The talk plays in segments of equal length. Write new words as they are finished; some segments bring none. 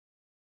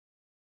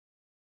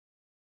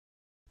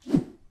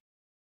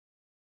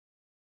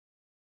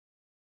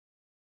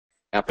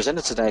Our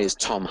presenter today is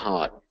Tom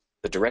Hart,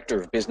 the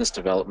Director of Business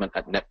Development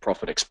at Net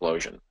Profit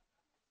Explosion.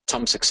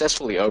 Tom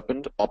successfully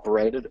opened,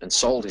 operated, and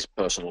sold his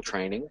personal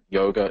training,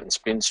 yoga, and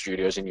spin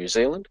studios in New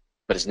Zealand,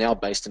 but is now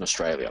based in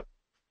Australia.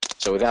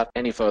 So without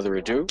any further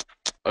ado,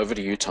 over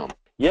to you, Tom.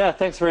 Yeah,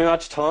 thanks very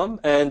much, Tom,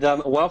 and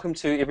welcome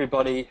to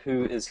everybody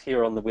who is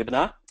here on the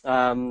webinar.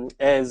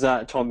 As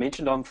Tom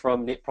mentioned, I'm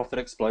from Net Profit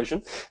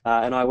Explosion,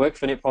 and I work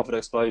for Net Profit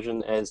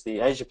Explosion as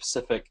the Asia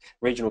Pacific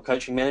Regional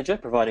Coaching Manager,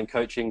 providing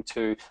coaching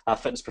to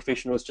fitness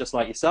professionals just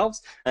like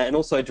yourselves, and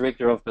also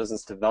Director of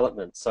Business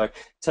Development. So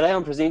today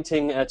I'm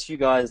presenting to you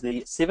guys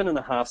the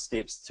 7.5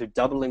 steps to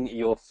doubling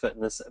your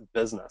fitness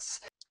business.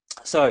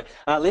 So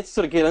let's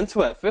sort of get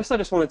into it. First, I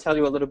just want to tell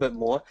you a little bit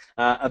more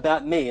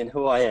about me and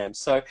who I am.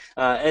 So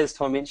as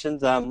Tom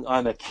mentioned,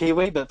 I'm a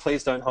Kiwi, but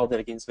please don't hold that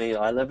against me.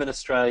 I live in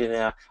Australia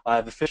now. I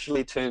have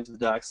officially turned to the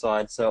dark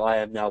side, so I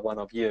am now one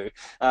of you.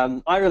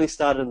 I really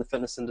started in the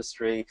fitness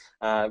industry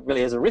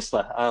really as a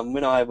wrestler.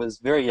 When I was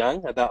very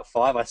young, about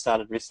 5, I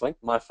started wrestling.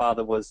 My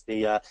father was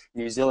the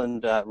New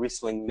Zealand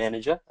wrestling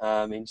manager.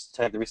 He used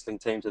to take the wrestling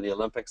team to the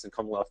Olympics and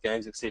Commonwealth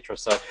Games, etc.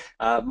 So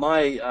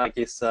my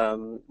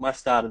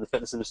start in the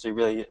fitness industry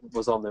really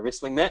was on the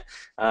wrestling mat,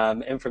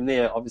 and from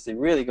there obviously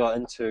really got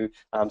into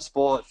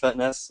sport,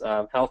 fitness,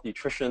 health,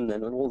 nutrition,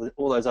 and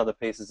all those other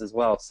pieces as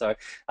well. So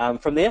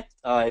from there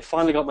I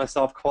finally got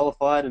myself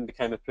qualified and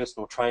became a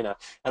personal trainer,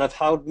 and I've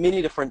held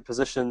many different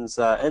positions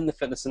in the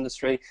fitness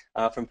industry,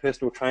 from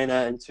personal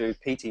trainer into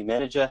PT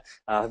manager.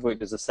 I've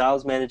worked as a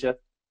sales manager.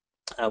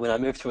 When I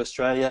moved to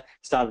Australia,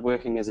 started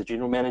working as a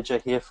general manager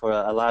here for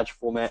a large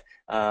format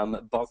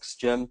box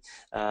gym,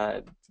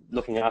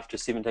 looking after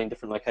 17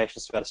 different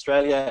locations throughout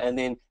Australia. And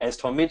then, as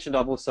Tom mentioned,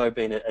 I've also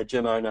been a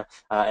gym owner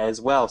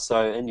as well.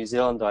 So in New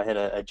Zealand, I had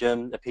a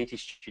gym, a PT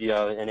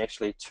studio, and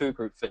actually 2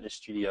 group fitness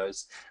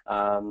studios,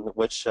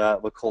 which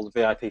were called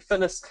VIP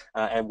Fitness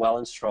and Well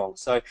and Strong.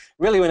 So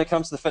really, when it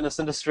comes to the fitness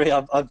industry,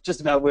 I've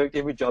just about worked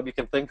every job you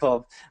can think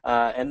of,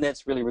 and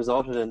that's really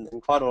resulted in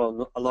quite a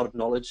lot of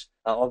knowledge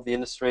of the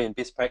industry and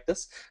best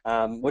practice,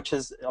 which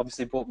has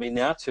obviously brought me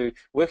now to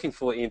working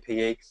for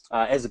NPE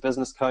as a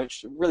business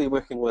coach, really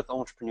working with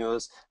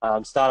entrepreneurs,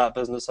 startup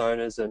business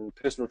owners and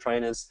personal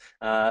trainers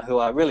who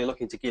are really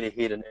looking to get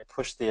ahead and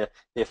push their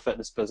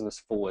fitness business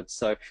forward.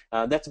 So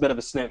that's a bit of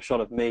a snapshot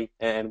of me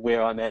and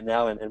where I'm at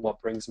now, and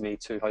what brings me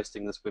to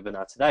hosting this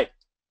webinar today.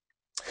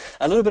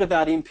 A little bit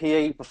about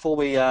NPE before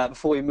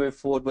we move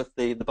forward with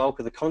the bulk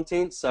of the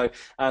content. So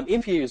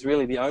NPE is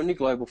really the only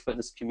global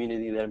fitness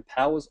community that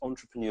empowers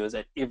entrepreneurs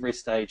at every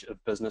stage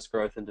of business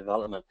growth and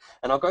development.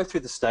 And I'll go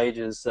through the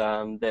stages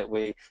that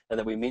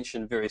we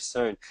mentioned very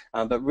soon.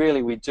 But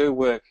really, we do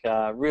work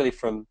really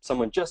from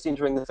someone just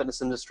entering the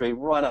fitness industry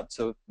right up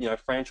to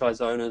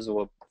franchise owners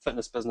or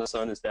fitness business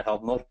owners that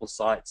have multiple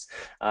sites.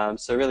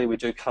 So really, we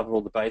do cover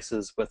all the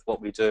bases with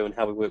what we do and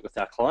how we work with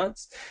our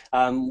clients.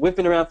 We've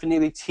been around for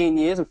nearly 10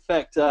 years. In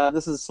fact,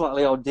 this is a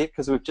slightly old deck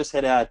because we've just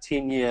had our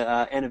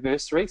 10-year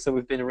anniversary, so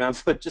we've been around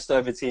for just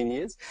over 10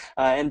 years.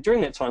 And during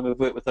that time, we've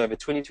worked with over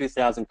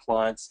 22,000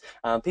 clients,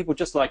 people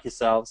just like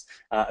yourselves,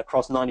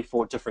 across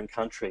 94 different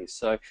countries.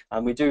 So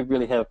we do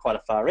really have quite a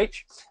far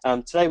reach.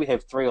 Today we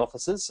have 3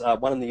 offices,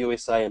 one in the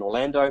USA in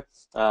Orlando,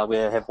 we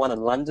have one in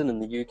London in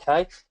the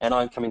UK, and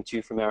I'm coming to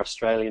you from our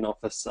Australian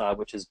office,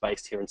 which is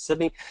based here in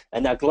Sydney.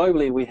 And now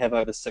globally, we have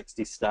over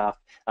 60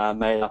 staff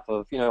made up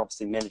of,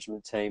 obviously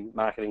management team,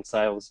 marketing,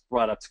 sales,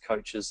 right up to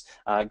coaches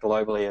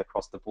globally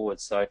across the board.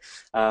 So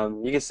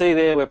you can see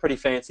there we're pretty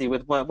fancy.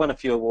 We've won a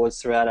few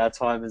awards throughout our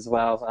time as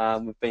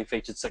well. We've been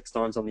featured 6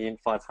 times on the Inc.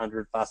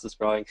 500 fastest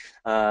growing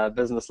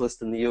business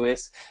list in the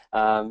US,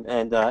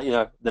 and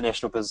the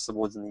National Business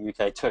Awards in the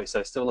UK too.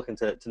 So still looking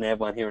to nab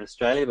one here in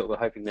Australia, but we're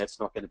hoping that's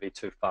not going to be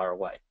too far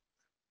away.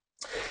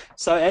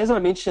 So as I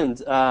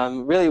mentioned,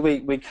 really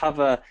we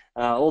cover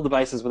all the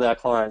bases with our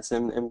clients,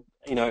 and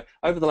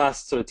over the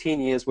last sort of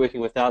 10 years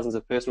working with thousands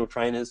of personal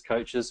trainers,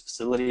 coaches,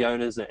 facility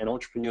owners and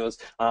entrepreneurs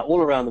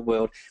all around the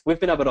world, we've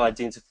been able to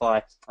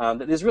identify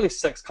that there's really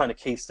 6 kind of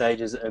key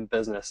stages in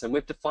business, and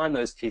we've defined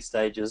those key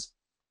stages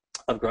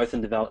of growth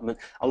and development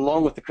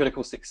along with the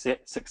critical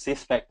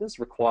success factors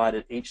required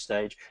at each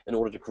stage in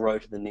order to grow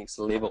to the next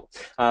level.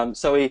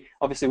 So we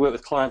obviously work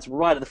with clients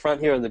right at the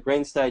front here in the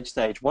green stage,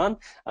 stage 1,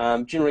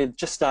 generally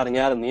just starting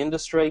out in the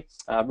industry.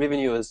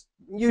 Revenue is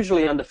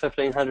usually under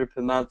 $1,500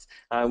 per month.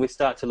 We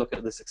start to look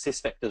at the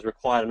success factors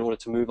required in order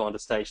to move on to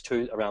stage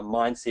 2 around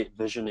mindset,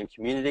 vision and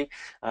community.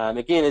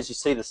 Again, as you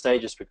see the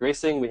stages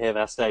progressing, we have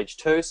our stage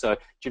 2, so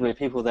generally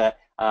people that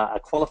are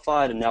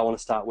qualified and now want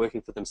to start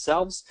working for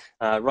themselves,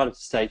 right up to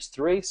stage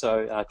 3,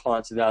 so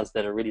clients of ours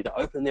that are ready to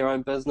open their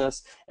own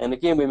business. And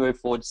again, we move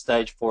forward to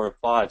stage 4 and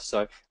 5,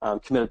 so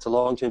committed to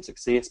long-term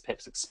success,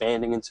 perhaps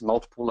expanding into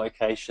multiple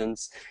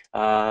locations,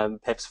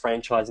 perhaps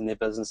franchising their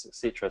business,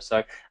 etc.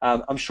 So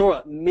I'm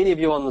sure many many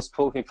of you on this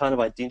call can kind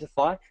of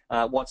identify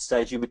what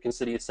stage you would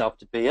consider yourself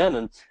to be in,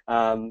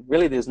 and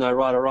really there's no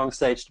right or wrong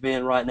stage to be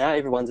in right now.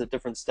 Everyone's at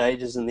different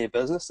stages in their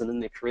business and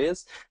in their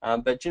careers,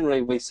 but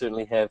generally we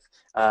certainly have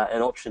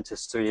an option to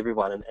suit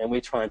everyone, and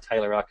we try and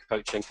tailor our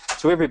coaching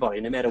to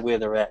everybody, no matter where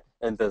they're at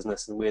in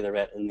business and where they're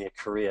at in their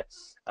career.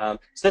 So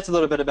that's a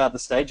little bit about the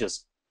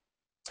stages.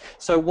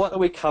 So what are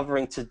we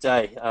covering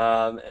today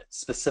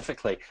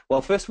specifically?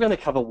 Well, first we're going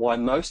to cover why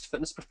most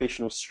fitness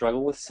professionals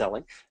struggle with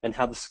selling and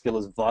how the skill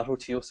is vital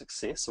to your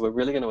success. So we're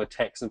really going to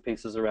attack some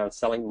pieces around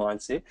selling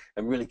mindset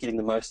and really getting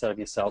the most out of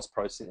your sales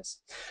process.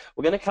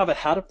 We're going to cover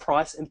how to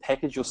price and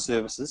package your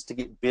services to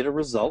get better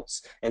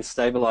results and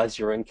stabilize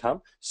your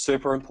income.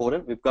 Super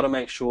important. We've got to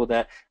make sure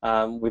that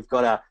we've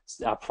got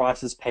our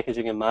prices,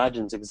 packaging and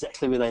margins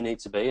exactly where they need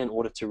to be in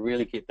order to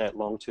really get that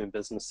long-term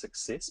business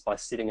success by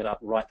setting it up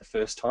right the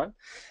first time.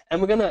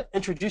 And we're going to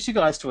introduce you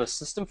guys to a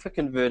system for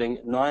converting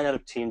 9 out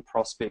of 10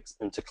 prospects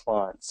into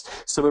clients.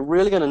 So we're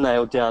really going to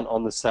nail down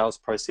on the sales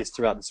process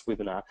throughout this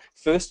webinar.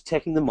 First,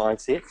 attacking the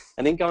mindset,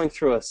 and then going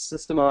through a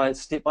systemized,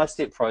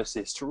 step-by-step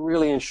process to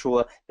really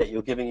ensure that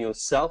you're giving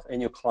yourself and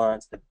your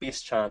clients the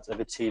best chance of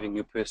achieving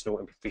your personal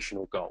and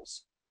professional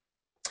goals.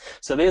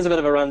 So there's a bit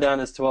of a rundown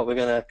as to what we're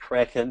going to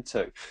crack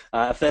into.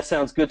 If that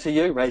sounds good to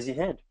you, raise your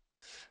hand.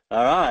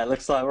 All right,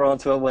 looks like we're on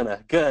to a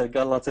winner. Good,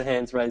 got lots of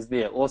hands raised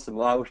there. Awesome.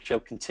 Well, I shall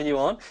continue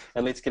on,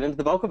 and let's get into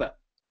the bulk of it.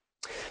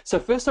 So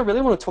first, I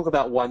really want to talk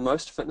about why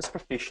most fitness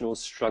professionals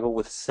struggle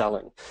with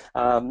selling.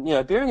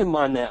 Bearing in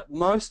mind that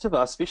most of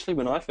us, especially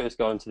when I first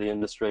got into the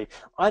industry,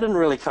 I didn't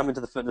really come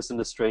into the fitness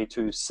industry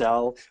to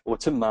sell or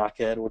to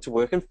market or to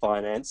work in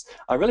finance.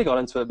 I really got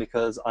into it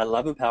because I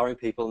love empowering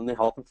people in their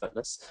health and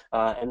fitness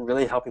and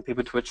really helping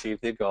people to achieve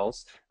their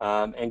goals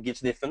and get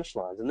to their finish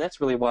lines. And that's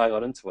really why I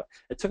got into it.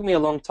 It took me a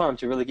long time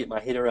to really get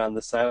my head around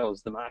the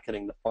sales, the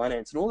marketing, the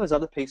finance, and all those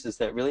other pieces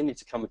that really need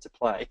to come into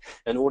play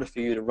in order for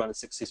you to run a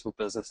successful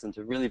business and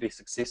to really be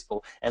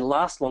successful and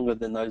last longer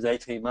than those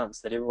 18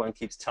 months that everyone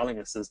keeps telling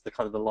us is the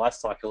kind of the life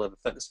cycle of a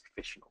fitness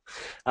professional.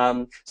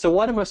 So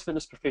why do most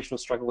fitness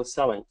professionals struggle with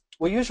selling?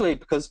 Well, usually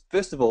because,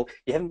 first of all,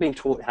 you haven't been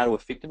taught how to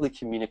effectively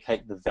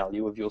communicate the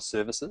value of your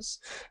services.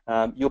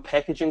 Your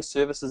packaging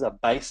services are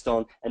based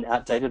on an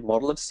outdated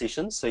model of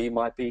sessions, so you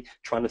might be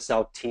trying to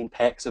sell 10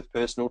 packs of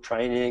personal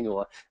training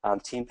or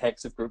 10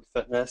 packs of group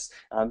fitness.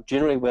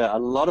 Generally, where a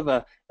lot of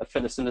a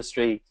fitness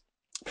industry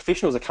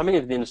professionals are coming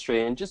into the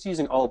industry and just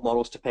using old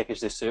models to package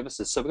their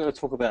services. So we're going to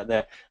talk about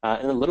that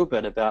in a little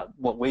bit, about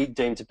what we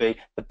deem to be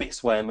the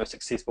best way and most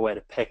successful way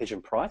to package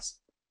and price.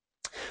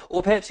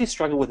 Or perhaps you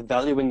struggle with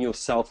valuing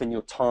yourself and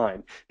your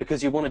time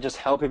because you want to just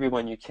help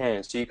everyone you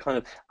can. So you kind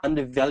of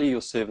undervalue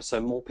your service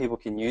so more people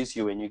can use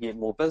you and you get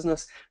more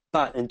business.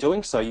 But in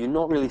doing so, you're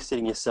not really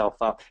setting yourself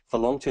up for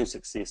long-term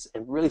success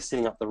and really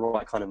setting up the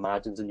right kind of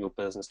margins in your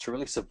business to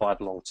really survive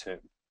long-term.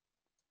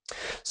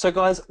 So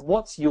guys,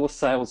 what's your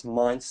sales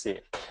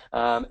mindset?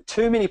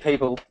 Too many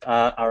people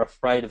are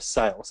afraid of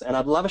sales, and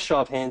I'd love a show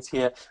of hands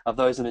here of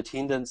those in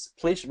attendance.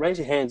 Please raise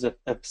your hands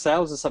if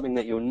sales is something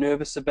that you're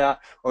nervous about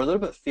or a little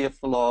bit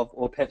fearful of,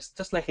 or perhaps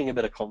just lacking a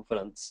bit of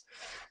confidence.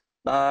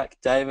 Mark,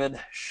 David,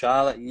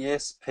 Charlotte,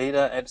 yes.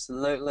 Peter,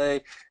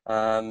 absolutely.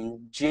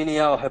 Jenny,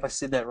 I hope I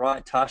said that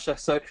right. Tasha,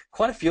 so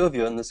quite a few of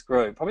you in this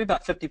group, probably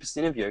about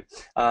 50% of you,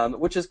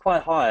 which is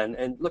quite high.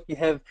 And look, you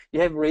have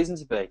reason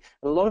to be. And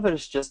a lot of it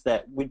is just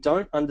that we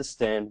don't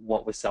understand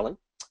what we're selling.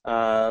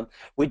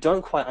 We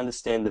don't quite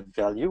understand the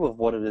value of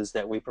what it is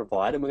that we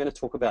provide, and we're going to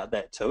talk about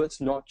that too.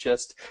 It's not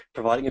just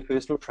providing a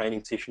personal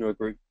training session or a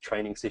group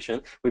training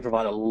session. We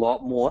provide a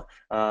lot more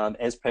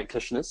as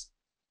practitioners.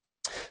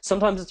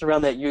 Sometimes it's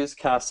around that used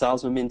car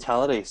salesman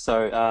mentality.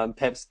 So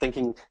perhaps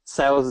thinking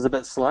sales is a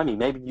bit slimy.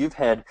 Maybe you've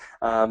had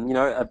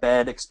a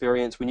bad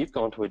experience when you've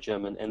gone to a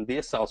gym and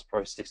their sales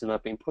process and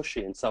they've been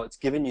pushy, and so it's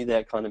given you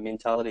that kind of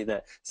mentality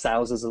that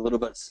sales is a little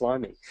bit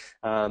slimy.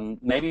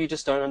 Maybe you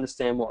just don't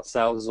understand what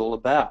sales is all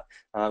about.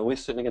 We're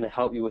certainly going to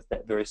help you with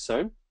that very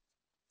soon.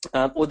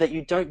 Or that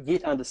you don't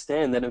yet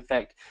understand that, in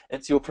fact,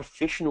 it's your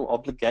professional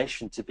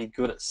obligation to be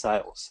good at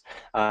sales.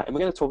 And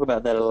we're going to talk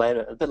about that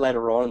a bit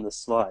later on in the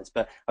slides.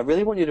 But I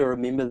really want you to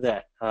remember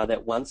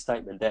that one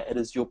statement, that it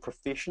is your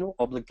professional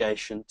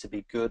obligation to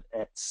be good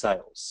at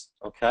sales.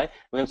 Okay?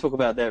 We're going to talk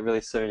about that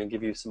really soon and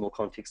give you some more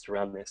context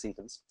around that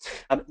sentence.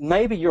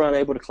 Maybe you're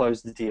unable to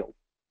close the deal.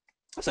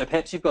 So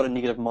perhaps you've got a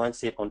negative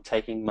mindset on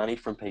taking money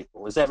from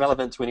people. Is that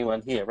relevant to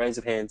anyone here? Raise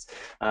of hands.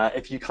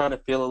 If you kind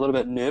of feel a little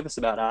bit nervous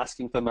about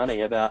asking for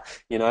money, about,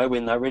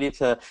 when they're ready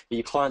to,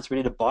 your client's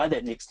ready to buy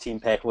that next 10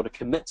 pack or to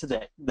commit to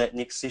that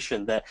next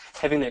session, that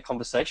having that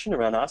conversation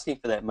around asking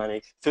for that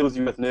money fills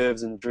you with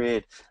nerves and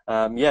dread.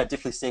 Yeah,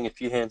 definitely seeing a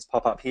few hands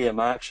pop up here.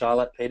 Mark,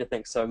 Charlotte, Peter,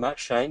 thanks so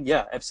much. Shane,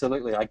 yeah,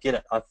 absolutely. I get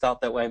it. I've felt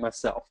that way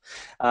myself.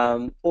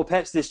 Or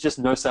perhaps there's just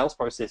no sales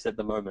process at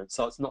the moment.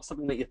 So it's not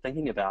something that you're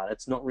thinking about.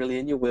 It's not really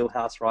in your wheelhouse.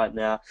 podcast right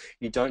now,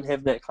 you don't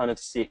have that kind of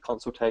set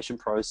consultation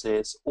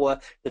process, or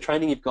the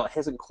training you've got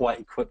hasn't quite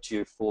equipped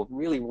you for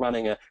really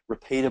running a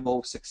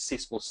repeatable,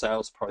 successful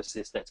sales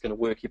process that's going to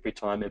work every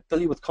time, and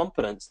fill you with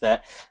confidence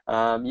that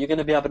you're going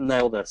to be able to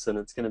nail this and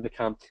it's going to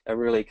become a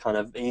really kind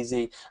of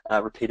easy,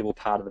 repeatable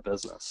part of the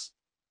business.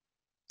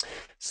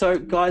 So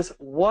guys,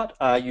 what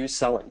are you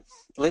selling?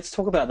 Let's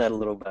talk about that a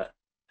little bit.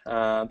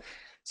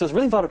 So it's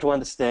really vital to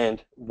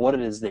understand what it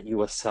is that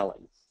you are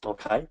selling,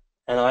 okay?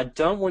 And I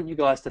don't want you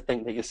guys to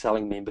think that you're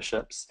selling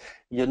memberships.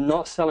 You're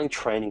not selling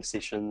training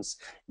sessions.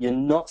 You're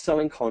not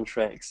selling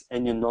contracts,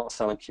 and you're not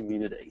selling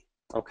community.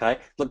 Okay,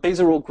 look, these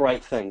are all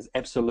great things,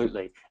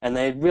 absolutely, and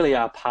they really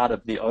are part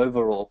of the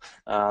overall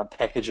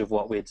package of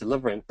what we're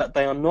delivering, but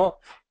they are not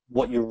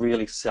what you're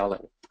really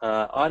selling.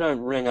 I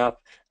don't ring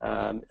up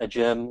a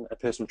gym, a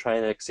personal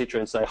trainer, etc.,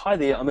 and say, "Hi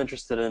there, I'm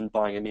interested in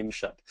buying a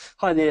membership.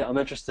 Hi there, I'm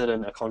interested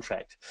in a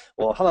contract,"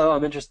 or "Hello,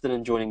 I'm interested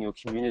in joining your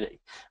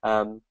community."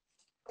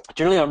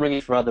 Generally, I'm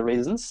ringing for other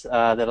reasons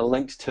that are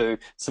linked to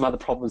some other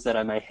problems that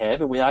I may have,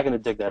 and we are going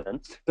to dig that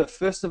in. But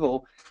first of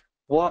all,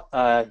 what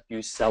are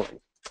you selling?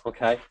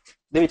 Okay,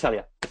 let me tell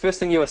you, the first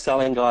thing you are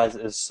selling, guys,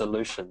 is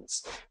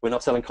solutions. We're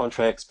not selling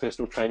contracts,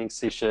 personal training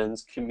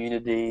sessions,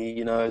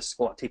 community,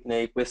 squat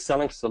technique. We're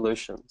selling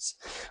solutions.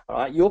 All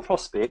right, your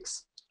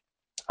prospects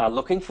are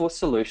looking for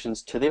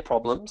solutions to their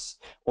problems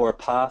or a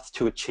path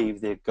to achieve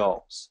their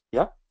goals.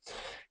 Yeah,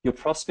 your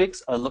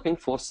prospects are looking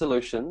for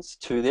solutions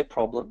to their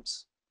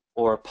problems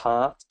or a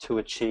path to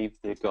achieve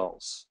their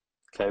goals.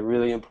 Okay,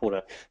 really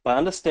important. By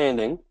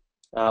understanding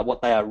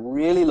what they are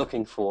really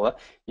looking for,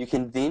 you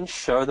can then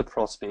show the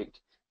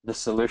prospect the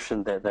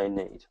solution that they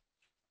need.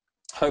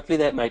 Hopefully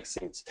that makes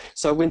sense.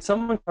 So when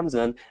someone comes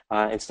in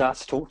and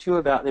starts to talk to you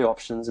about their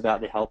options, about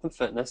their health and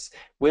fitness,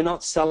 we're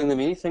not selling them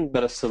anything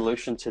but a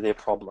solution to their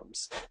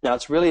problems. Now,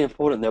 it's really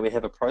important that we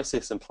have a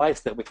process in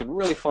place that we can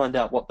really find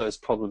out what those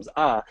problems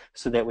are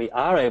so that we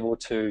are able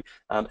to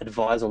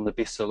advise on the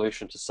best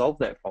solution to solve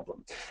that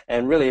problem.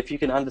 And really, if you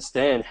can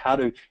understand how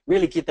to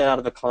really get that out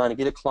of a client and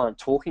get a client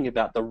talking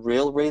about the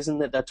real reason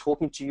that they're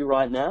talking to you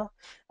right now,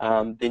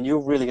 then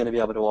you're really going to be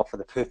able to offer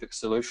the perfect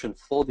solution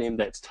for them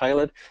that's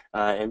tailored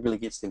and really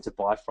gets them to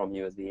buy from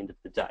you at the end of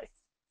the day.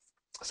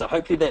 So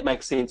hopefully that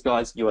makes sense,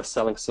 guys. You are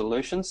selling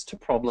solutions to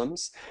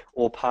problems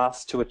or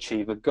paths to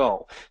achieve a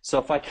goal. So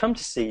if I come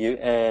to see you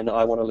and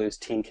I want to lose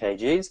 10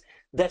 kgs,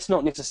 that's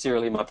not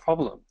necessarily my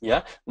problem.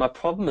 Yeah, my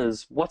problem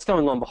is what's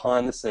going on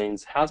behind the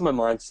scenes. How's my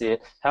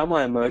mindset? How am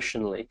I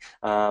emotionally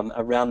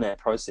around that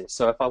process?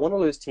 So if I want to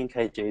lose 10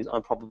 kgs,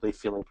 I'm probably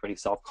feeling pretty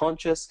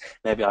self-conscious.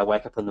 Maybe I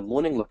wake up in the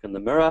morning, look in the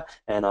mirror,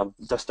 and I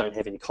just don't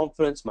have any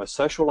confidence. My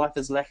social life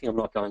is lacking. I'm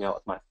not going out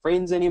with my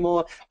friends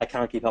anymore. I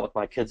can't keep up with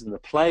my kids in the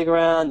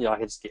playground. I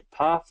can just get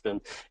puffed,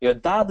 and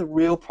they're the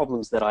real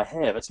problems that I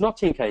have. It's not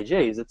 10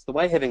 kgs. It's the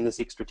way having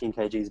this extra 10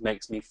 kgs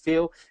makes me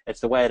feel.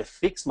 It's the way it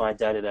affects my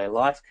day-to-day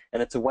life,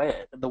 and it's the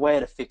way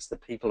it affects the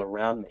people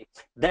around me.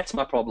 That's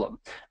my problem,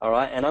 all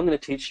right? And I'm going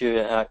to teach you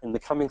in the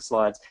coming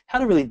slides how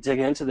to really dig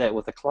into that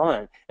with a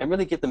client and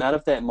really get them out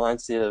of that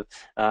mindset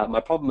of my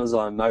problem is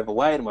I'm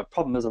overweight and my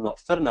problem is I'm not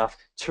fit enough,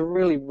 to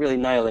really, really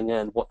nailing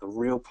in what the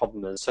real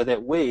problem is so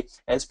that we,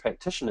 as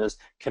practitioners,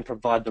 can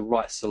provide the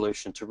right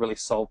solution to really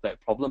solve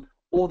that problem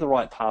or the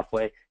right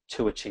pathway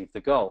to achieve the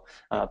goal.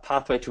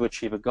 Pathway to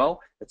achieve a goal,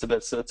 it's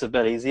a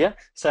bit easier.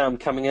 Say I'm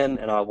coming in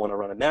and I want to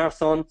run a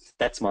marathon,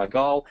 that's my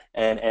goal,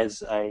 and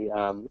as a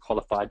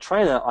qualified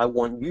trainer, I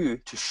want you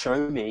to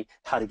show me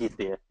how to get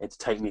there and to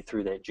take me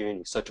through that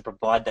journey. So to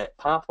provide that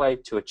pathway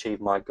to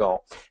achieve my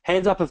goal.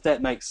 Hands up if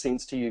that makes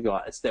sense to you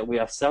guys, that we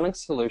are selling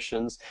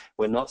solutions.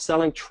 We're not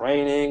selling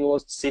training or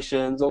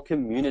sessions or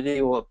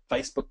community or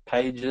Facebook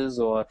pages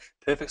or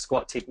perfect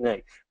squat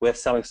technique. We're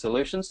selling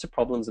solutions to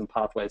problems and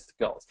pathways to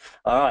goals.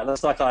 All right,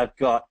 looks like I've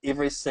got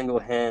every single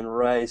hand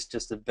raised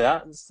just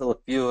about. There's still a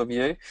few of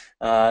you.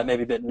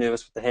 Maybe a bit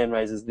nervous with the hand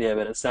raises there,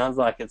 but it sounds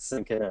like it's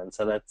sinking in.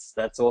 So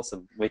that's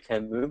awesome. We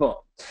can move on.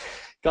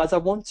 Guys, I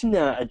want to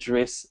now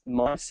address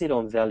mindset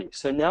on value.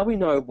 So now we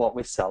know what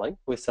we're selling.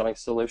 We're selling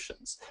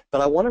solutions.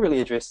 But I want to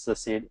really address, as I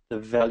said, the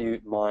value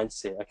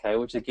mindset, okay,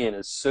 which again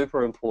is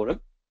super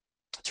important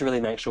to really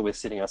make sure we're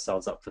setting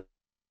ourselves up for.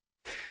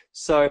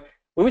 So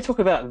when we talk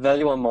about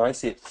value on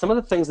mindset, some of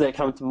the things that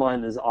come to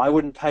mind is I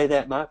wouldn't pay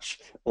that much,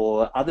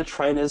 or other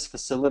trainers,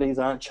 facilities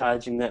aren't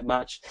charging that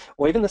much,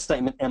 or even the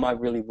statement, am I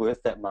really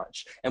worth that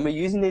much? And we're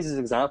using these as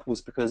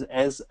examples because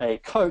as a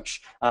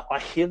coach, I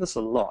hear this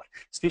a lot,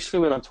 especially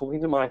when I'm talking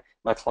to my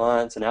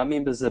clients and our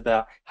members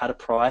about how to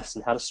price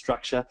and how to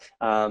structure.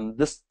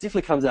 This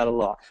definitely comes out a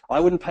lot. I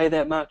wouldn't pay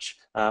that much,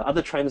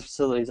 other trainers,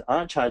 facilities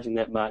aren't charging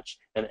that much,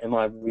 and am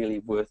I really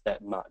worth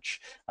that much?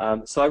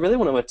 So I really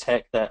want to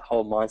attack that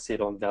whole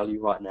mindset on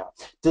value right now.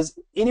 Does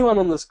anyone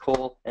on this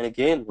call, and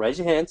again, raise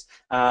your hands,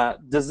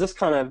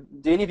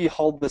 do any of you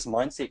hold this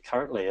mindset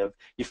currently of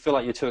you feel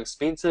like you're too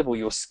expensive, or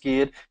you're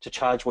scared to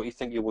charge what you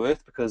think you're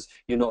worth because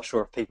you're not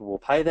sure if people will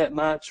pay that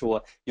much,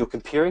 or you're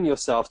comparing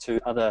yourself to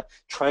other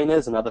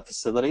trainers and other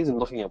facilities and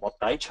looking at what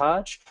they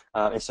charge,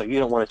 and so you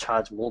don't want to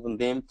charge more than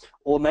them,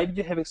 or maybe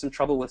you're having some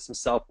trouble with some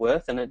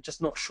self-worth and are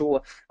just not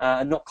sure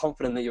and not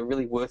confident that you're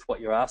really worth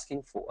what you're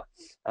asking for.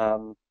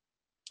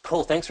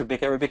 Cool, thanks,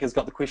 Rebecca. Rebecca's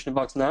got the question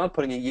box now,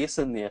 putting a yes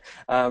in there.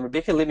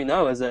 Rebecca, let me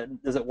know. Is it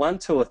 1,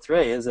 2, or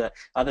 3? Is it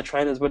other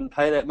trainers wouldn't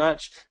pay that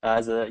much?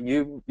 Is it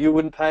you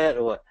wouldn't pay it,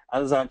 or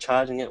others aren't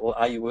charging it, or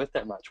are you worth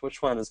that much?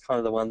 Which one is kind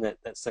of the one that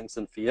sinks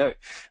in for you?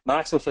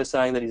 Mark's also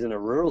saying that he's in a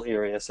rural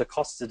area, so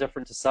costs are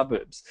different to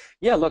suburbs.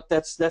 Yeah, look,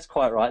 that's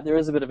quite right. There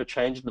is a bit of a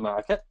change in the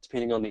market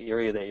depending on the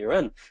area that you're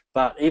in.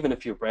 But even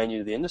if you're brand new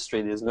to the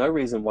industry, there's no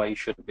reason why you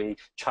shouldn't be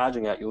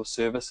charging out your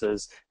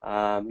services,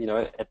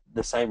 at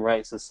the same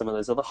rates as some of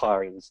those other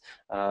higher ends.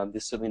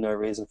 There's certainly no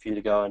reason for you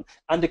to go and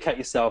undercut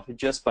yourself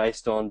just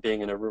based on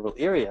being in a rural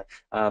area.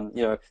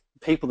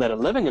 People that are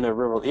living in a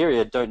rural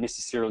area don't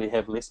necessarily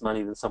have less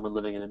money than someone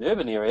living in an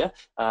urban area.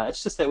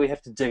 It's just that we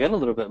have to dig in a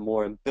little bit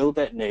more and build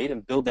that need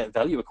and build that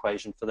value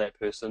equation for that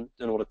person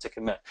in order to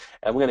commit.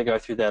 And we're going to go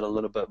through that a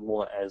little bit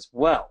more as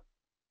well.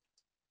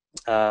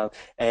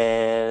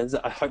 And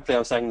hopefully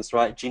I'm saying this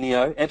right,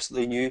 Genio,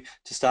 absolutely new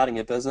to starting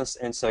a business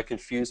and so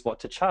confused what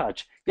to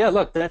charge. Yeah,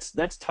 look,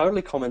 that's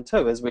totally common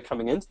too. As we're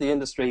coming into the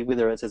industry,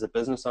 whether it's as a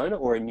business owner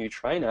or a new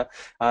trainer,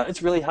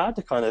 it's really hard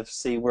to kind of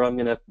see where I'm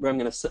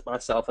gonna sit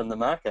myself in the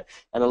market.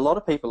 And a lot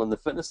of people in the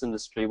fitness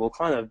industry will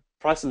kind of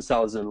price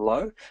themselves in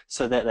low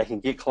so that they can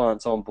get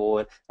clients on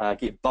board,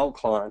 get bulk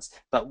clients.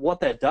 But what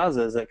that does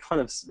is it kind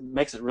of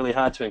makes it really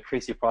hard to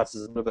increase your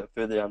prices a little bit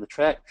further down the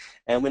track.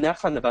 And we're now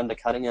kind of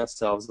undercutting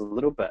ourselves a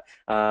little bit.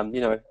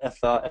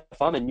 If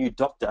I'm a new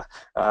doctor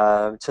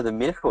to the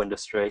medical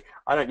industry,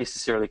 I don't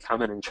necessarily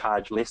come in and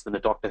charge less than a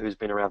doctor who's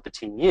been around for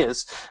 10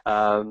 years,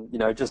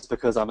 just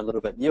because I'm a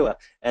little bit newer.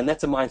 And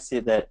that's a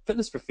mindset that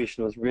fitness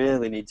professionals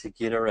really need to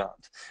get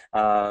around,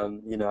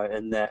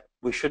 and that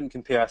we shouldn't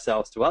compare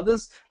ourselves to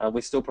others.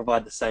 We still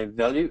provide the same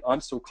value.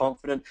 I'm still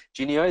confident,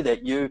 Genio,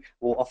 that you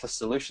will offer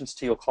solutions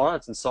to your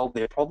clients and solve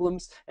their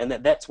problems, and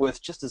that's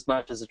worth just as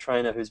much as a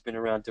trainer who's been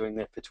around doing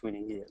that for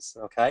 20 years.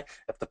 Okay?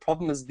 If the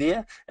problem is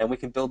there and we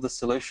can build the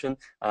solution,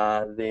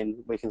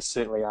 then we can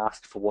certainly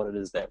ask for what it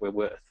is that we're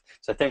worth.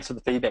 So thanks for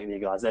the feedback there,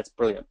 guys. That's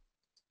brilliant.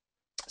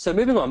 So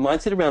moving on,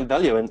 mindset around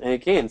value, and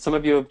again, some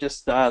of you have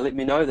just let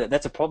me know that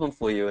that's a problem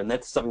for you and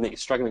that's something that you're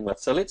struggling with.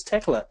 So let's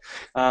tackle it.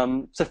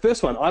 So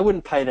first one, I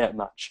wouldn't pay that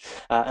much.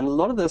 And a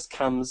lot of this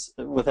comes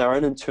with our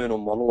own internal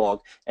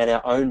monologue and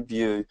our own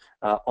view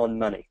on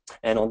money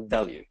and on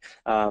value.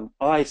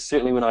 I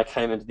certainly, when I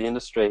came into the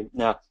industry,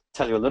 now,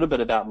 tell you a little bit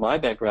about my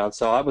background.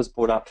 So I was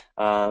brought up,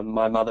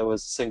 my mother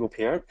was a single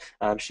parent.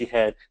 She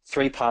had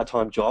 3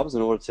 part-time jobs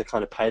in order to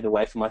kind of pay the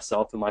way for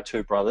myself and my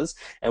 2 brothers.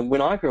 And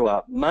when I grew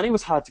up, money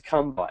was hard to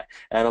come by.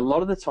 And a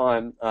lot of the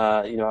time,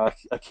 I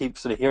keep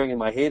sort of hearing in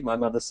my head my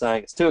mother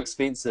saying it's too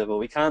expensive, or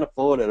we can't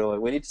afford it, or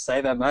we need to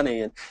save our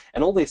money,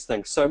 and all these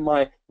things. So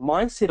my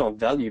mindset on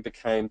value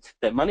became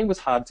that money was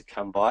hard to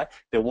come by,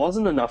 there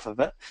wasn't enough of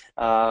it,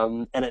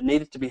 and it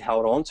needed to be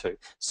held on to.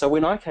 So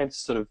when I came to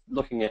sort of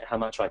looking at how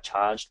much I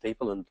charged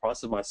people and the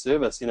price of my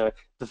service, the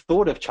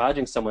thought of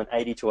charging someone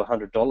 $80 to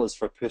 $100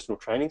 for a personal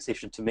training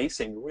session to me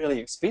seemed really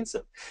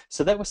expensive.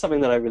 So that was something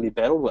that I really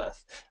battled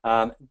with.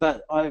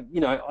 But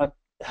I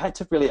had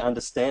to really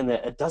understand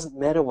that it doesn't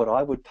matter what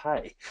I would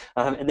pay,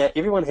 and that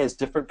everyone has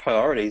different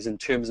priorities in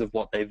terms of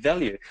what they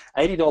value.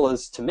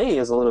 $80 to me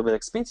is a little bit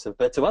expensive,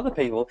 but to other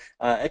people,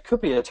 it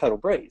could be a total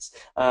breeze.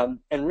 And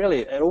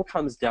really, it all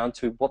comes down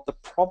to what the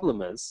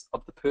problem is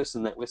of the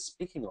person that we're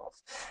speaking of.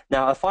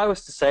 Now, if I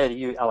was to say to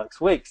you,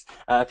 Alex Weeks,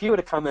 if you were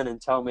to come in and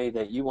tell me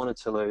that you wanted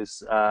to lose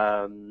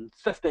 15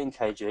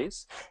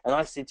 kgs, and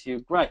I said to you,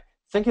 great,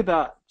 think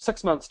about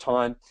 6 months'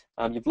 time,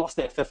 you've lost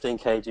that 15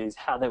 kgs,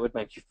 how that would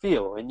make you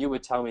feel. And you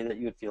would tell me that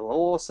you would feel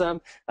awesome,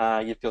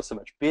 you'd feel so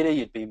much better,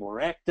 you'd be more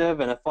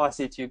active. And if I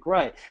said to you,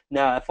 great,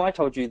 now if I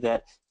told you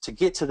that to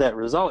get to that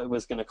result it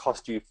was going to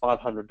cost you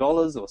 $500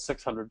 or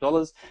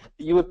 $600,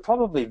 you would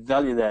probably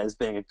value that as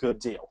being a good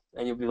deal.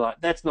 And you'll be like,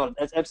 that's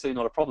absolutely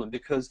not a problem,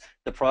 because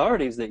the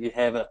priorities that you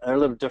have are a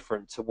little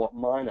different to what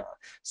mine are.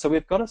 So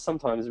we've got to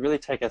sometimes really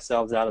take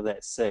ourselves out of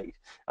that seat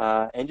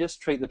and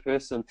just treat the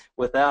person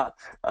without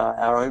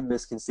our own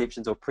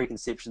misconceptions or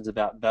preconceptions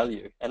about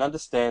value, and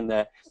understand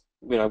that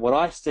what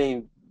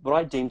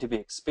I deem to be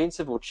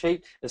expensive or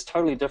cheap is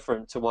totally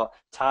different to what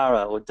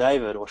Tara or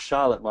David or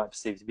Charlotte might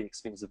perceive to be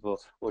expensive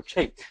or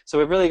cheap. So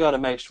we've really got to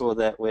make sure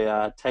that we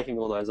are taking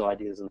all those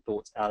ideas and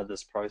thoughts out of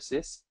this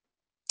process,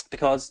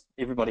 because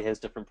everybody has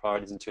different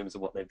priorities in terms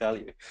of what they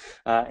value.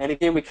 And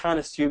again, we can't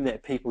assume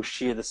that people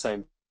share the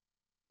same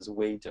as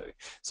we do.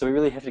 So we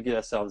really have to get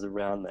ourselves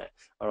around that.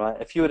 All right.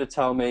 If you were to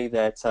tell me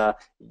that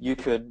you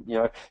could,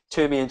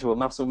 turn me into a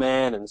muscle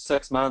man in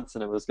 6 months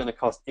and it was going to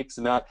cost X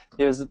amount,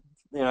 there's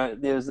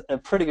a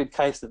pretty good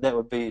case that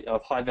would be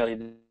of high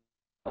value,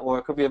 or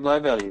it could be of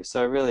low value.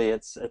 So really,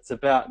 it's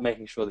about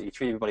making sure that you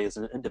treat everybody as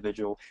an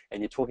individual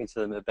and you're talking to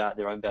them about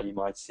their own value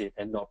mindset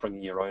and not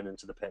bringing your own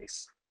into the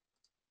piece.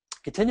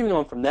 Continuing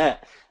on from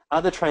that,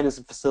 other trainers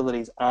and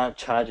facilities aren't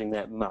charging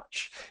that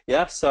much.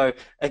 Yeah, so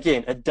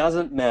again, it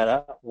doesn't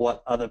matter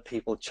what other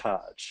people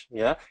charge.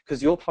 Yeah,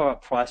 because your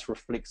price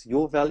reflects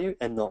your value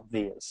and not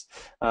theirs.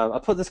 I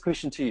put this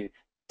question to you: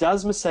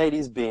 does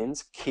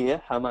Mercedes-Benz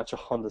care how much a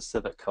Honda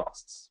Civic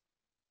costs?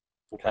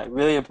 Okay,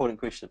 really important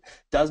question.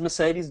 Does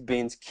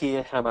Mercedes-Benz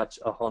care how much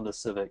a Honda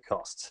Civic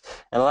costs?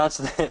 And I'll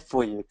answer that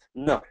for you.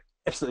 No,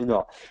 absolutely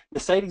not.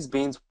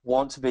 Mercedes-Benz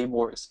want to be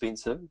more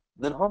expensive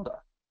than Honda.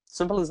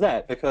 Simple as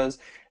that, because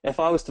if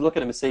I was to look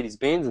at a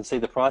Mercedes-Benz and see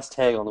the price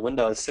tag on the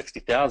window is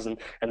 60,000,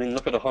 and then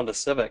look at a Honda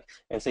Civic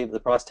and see that the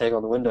price tag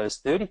on the window is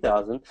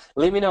 30,000,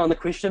 let me know in the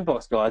question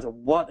box, guys,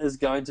 what is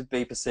going to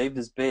be perceived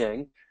as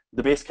being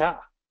the best car?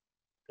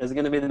 Is it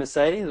going to be the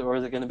Mercedes or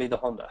is it going to be the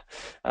Honda?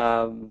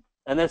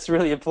 And that's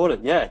really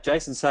important. Yeah,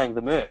 Jason's saying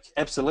the Merc.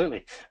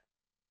 Absolutely.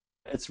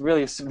 It's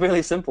really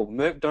simple.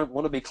 Merc don't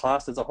want to be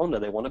classed as a Honda.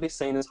 They want to be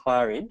seen as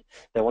higher end.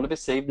 They want to be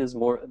seen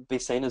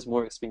as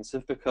more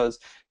expensive because,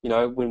 you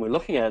know, when we're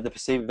looking at it, the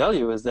perceived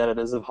value is that it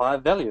is of higher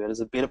value. It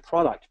is a better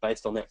product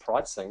based on that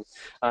pricing.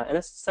 And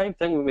it's the same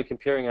thing when we're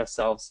comparing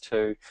ourselves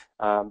to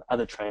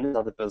other trainers,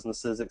 other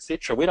businesses,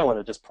 etc. We don't want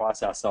to just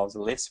price ourselves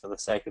less for the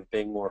sake of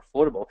being more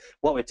affordable.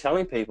 What we're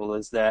telling people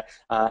is that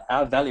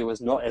our value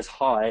is not as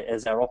high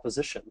as our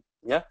opposition.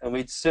 Yeah, and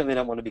we certainly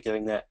don't want to be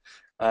giving that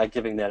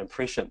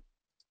impression.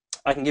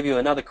 I can give you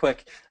another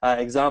quick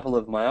example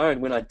of my own.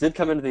 When I did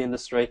come into the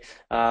industry,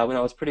 when I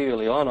was pretty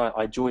early on,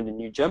 I joined a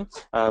new gym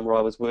where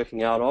I was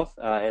working out of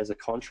as a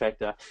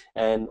contractor,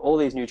 and all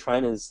these new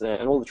trainers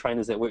and all the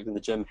trainers that worked in the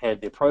gym had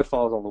their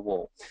profiles on the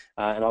wall.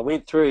 And I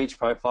went through each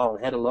profile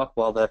and had a look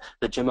while the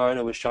gym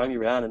owner was showing me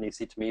around, and he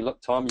said to me,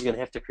 "Look, Tom, you're going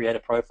to have to create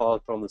a profile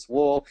to put on this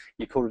wall.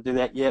 You're cool to do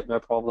that? Yep, no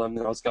problem."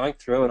 And I was going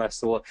through and I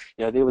saw,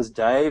 you know, there was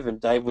Dave, and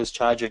Dave was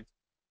charging,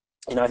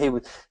 you know, he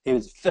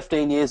was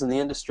 15 years in the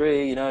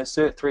industry, you know,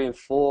 Cert 3 and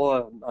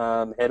 4,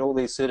 had all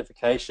these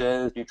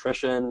certifications,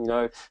 nutrition, you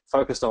know,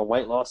 focused on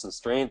weight loss and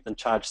strength, and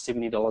charged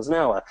 $70 an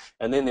hour.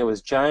 And then there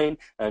was Jane,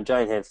 and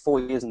Jane had 4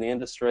 years in the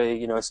industry,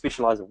 you know,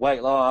 specialized in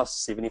weight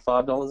loss,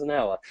 $75 an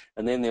hour.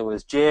 And then there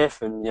was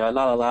Jeff, and, you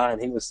know,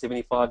 and he was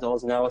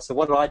 $75 an hour. So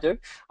what did I do?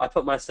 I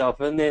put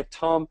myself in there.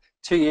 Tom,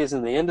 2 years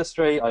in the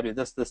industry, I do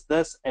this,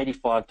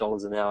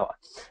 $85 an hour.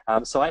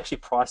 So I actually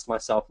priced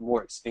myself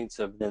more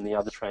expensive than the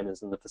other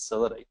trainers in the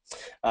facility.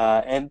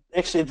 And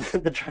actually,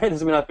 the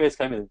trainers, when I first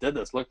came in and did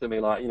this, looked at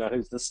me like, you know,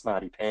 who's this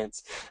smarty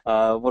pants?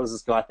 What does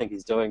this guy think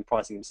he's doing,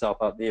 pricing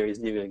himself up there? He's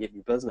never going to get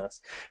any business.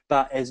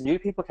 But as new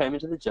people came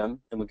into the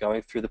gym and were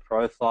going through the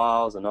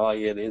profiles, and oh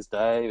yeah, there's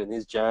Dave, and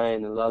there's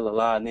Jane, and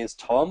and there's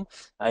Tom,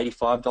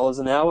 $85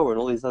 an hour, and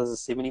all these others are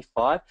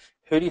 75.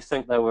 Who do you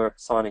think they were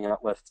signing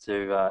up with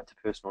to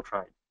personal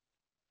train?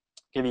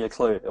 Give me a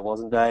clue. It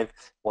wasn't Dave, it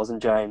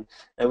wasn't Jane,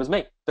 it was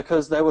me,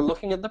 because they were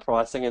looking at the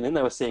pricing and then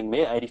they were seeing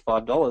me at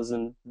 $85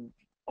 and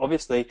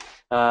obviously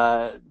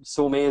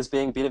saw me as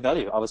being better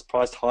value. I was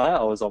priced higher,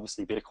 I was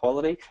obviously better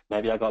quality,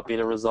 maybe I got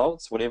better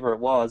results, whatever it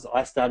was,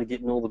 I started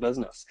getting all the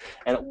business.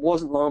 And it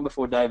wasn't long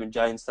before Dave and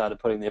Jane started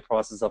putting their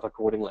prices up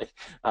accordingly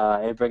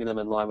and bringing them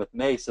in line with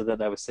me so that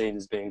they were seen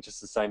as being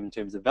just the same in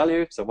terms of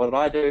value. So what did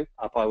I do?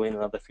 Up I went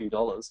another few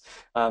dollars.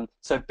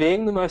 So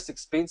being the most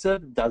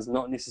expensive does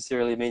not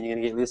necessarily mean you're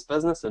going to get less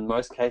business. In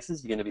most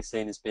cases, you're going to be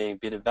seen as being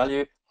better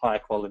value, higher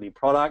quality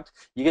product.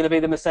 You're going to be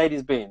the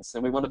Mercedes-Benz,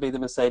 and we want to be the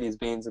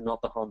Mercedes-Benz and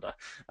not the Honda.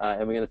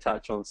 And we're going to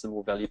touch on some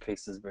more value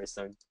pieces very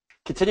soon.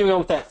 Continuing on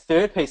with that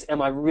third piece,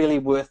 am I really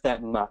worth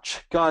that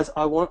much? Guys,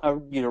 I want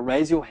you to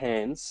raise your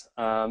hands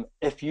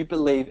if you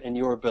believe in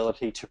your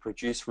ability to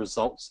produce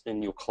results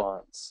in your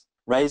clients.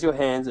 Raise your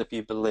hands if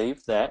you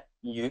believe that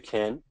you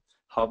can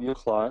help your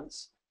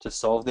clients to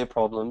solve their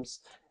problems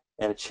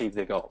and achieve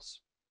their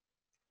goals.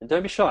 And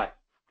don't be shy.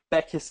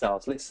 Back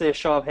yourselves. Let's see a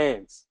show of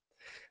hands.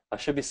 I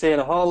should be seeing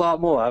a whole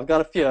lot more. I've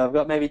got a few. I've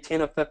got maybe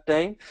 10 or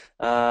 15.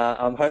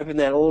 I'm hoping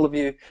that all of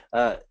you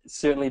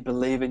certainly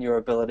believe in your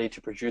ability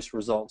to produce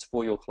results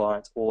for your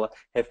clients or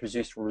have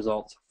produced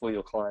results for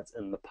your clients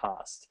in the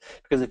past.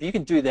 Because if you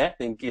can do that,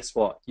 then guess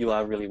what? You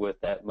are really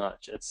worth that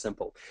much. It's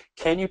simple.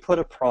 Can you put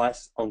a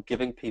price on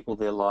giving people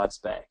their lives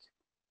back?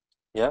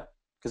 Yeah?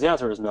 Because the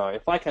answer is no.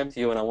 If I came to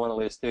you and I want to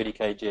lose 30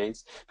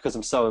 kgs because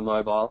I'm so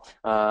immobile,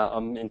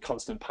 I'm in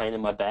constant pain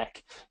in my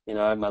back, you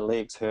know, my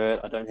legs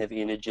hurt, I don't have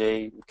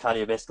energy,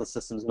 cardiovascular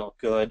system's not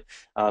good,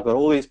 I've got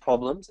all these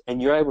problems,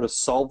 and you're able to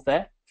solve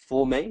that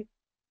for me,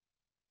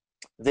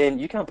 then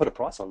you can't put a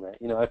price on that.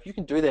 You know, if you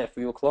can do that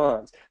for your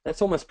clients,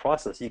 that's almost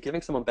priceless. You're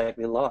giving someone back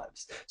their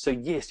lives. So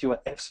yes, you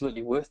are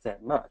absolutely worth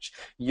that much.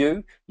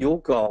 You,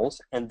 your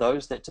goals, and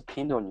those that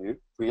depend on you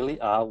really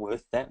are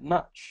worth that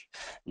much.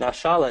 Now,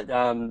 Charlotte,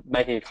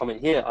 making a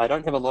comment here, I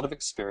don't have a lot of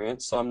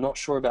experience, so I'm not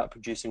sure about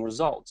producing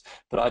results,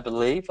 but I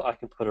believe I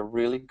can put a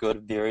really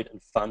good, varied,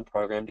 and fun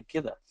program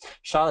together.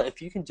 Charlotte,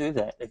 if you can do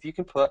that, if you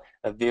can put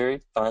a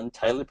very fun,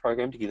 tailored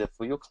program together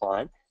for your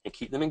client and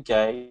keep them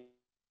engaged,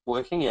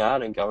 working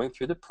out and going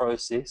through the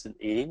process and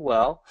eating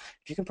well,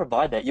 if you can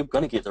provide that, you're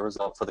going to get the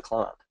result for the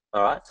client.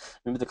 All right.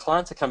 Remember, the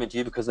clients are coming to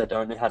you because they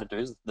don't know how to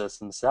do this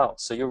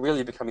themselves. So you're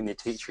really becoming their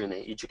teacher and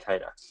their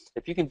educator.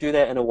 If you can do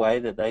that in a way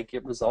that they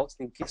get results,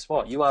 then guess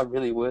what? You are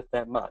really worth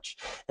that much.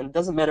 And it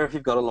doesn't matter if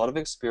you've got a lot of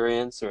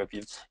experience or if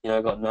you've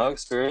got no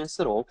experience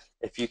at all.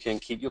 If you can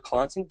keep your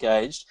clients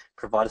engaged,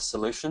 provide a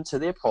solution to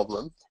their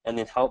problem, and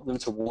then help them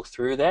to walk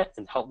through that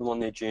and help them on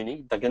their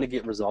journey, they're going to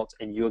get results,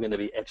 and you're going to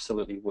be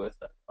absolutely worth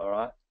it. All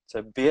right.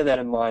 So bear that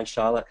in mind,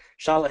 Charlotte.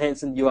 Charlotte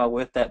Hanson, you are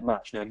worth that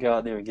much. Now go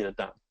out there and get it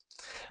done.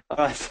 All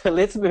right, so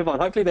let's move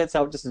on. Hopefully that's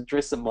helped just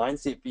address the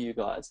mindset for you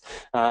guys.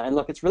 And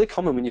look, it's really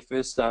common when you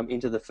first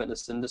enter the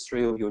fitness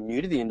industry or you're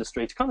new to the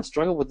industry to kind of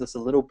struggle with this a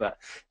little bit.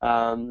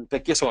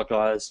 But guess what,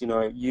 guys?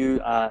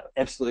 You are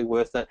absolutely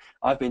worth it.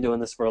 I've been doing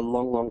this for a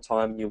long, long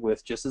time. You're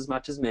worth just as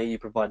much as me. You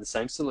provide the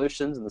same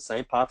solutions and the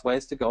same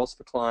pathways to goals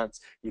for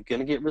clients. You're going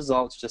to get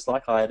results just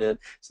like I did.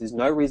 So there's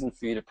no reason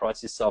for you to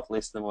price yourself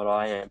less than what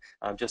I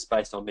am, just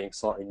based on being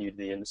slightly new to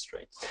the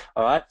industry.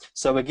 All right,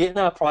 so we're getting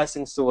our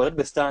pricing sorted.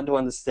 We're starting to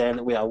understand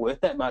that we are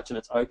worth that much and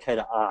it's okay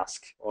to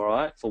ask, all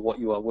right, for what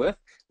you are worth.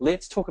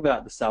 Let's talk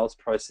about the sales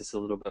process a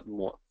little bit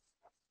more.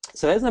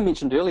 So as I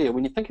mentioned earlier,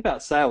 when you think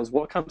about sales,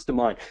 what comes to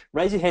mind?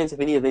 Raise your hands if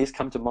any of these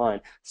come to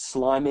mind.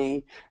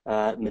 Slimy,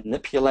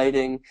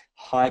 manipulating,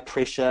 high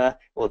pressure,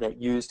 or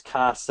that used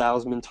car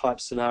salesman type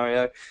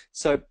scenario.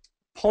 So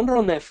ponder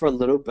on that for a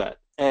little bit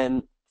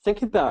and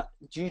think about,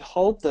 do you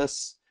hold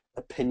this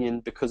opinion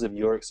because of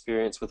your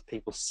experience with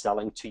people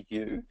selling to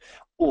you,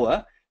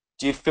 or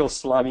do you feel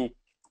slimy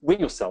when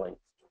you're selling?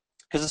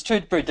 Because it's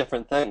two very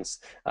different things.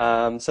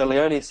 So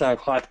Leonie is saying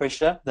high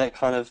pressure, that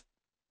kind of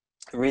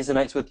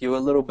resonates with you a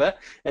little bit.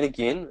 And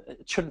again,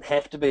 it shouldn't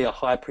have to be a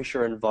high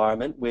pressure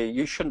environment where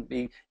you shouldn't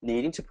be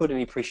needing to put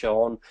any pressure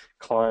on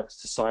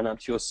clients to sign up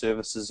to your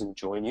services and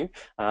join you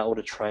or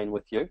to train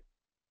with you.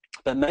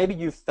 But maybe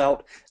you've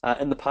felt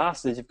in the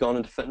past as you've gone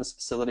into fitness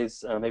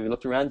facilities, maybe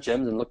looked around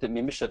gyms and looked at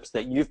memberships,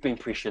 that you've been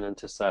pressured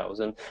into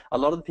sales. And a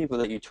lot of the people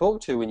that you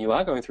talk to when you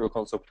are going through a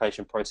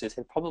consultation process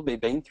have probably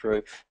been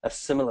through a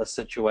similar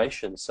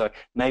situation. So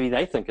maybe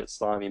they think it's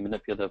slimy,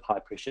 manipulative, high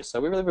pressure. So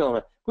we really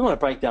want to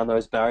break down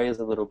those barriers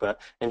a little bit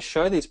and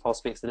show these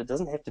prospects that it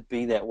doesn't have to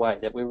be that way,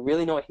 that we're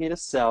really not here to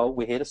sell,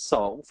 we're here to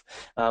solve.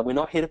 We're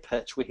not here to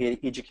pitch, we're here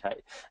to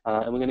educate.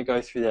 And we're going to go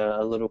through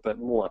that a little bit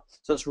more.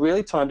 So it's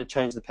really time to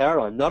change the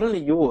paradigm. Not only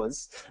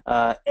yours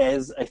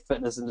as a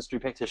fitness industry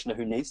practitioner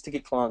who needs to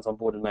get clients on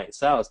board and make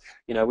sales,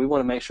 we want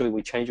to make sure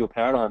we change your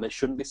paradigm. It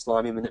shouldn't be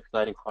slimy,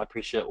 manipulating, high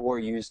pressure, or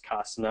a used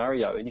car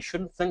scenario, and you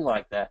shouldn't think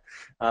like that.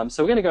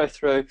 So we're going to go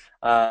through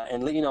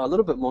and let you know a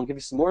little bit more and give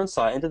you some more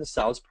insight into the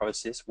sales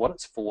process, what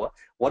it's for,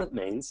 what it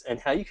means, and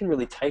how you can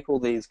really take all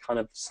these kind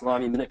of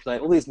slimy,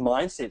 manipulate, all these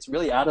mindsets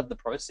really out of the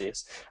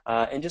process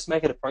and just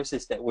make it a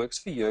process that works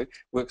for you,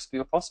 works for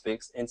your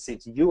prospects, and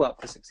sets you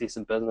up for success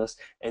in business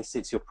and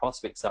sets your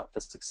prospects up for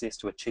success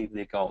to achieve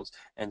their goals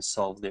and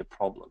solve their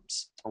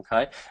problems.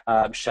 Okay,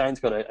 Shane's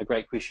got a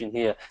great question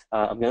here.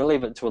 I'm going to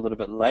leave it to a little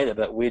bit later,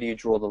 but where do you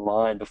draw the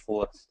line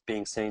before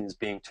being seen as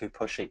being too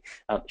pushy?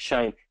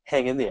 Shane,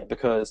 hang in there,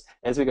 because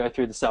as we go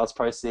through the sales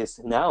process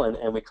now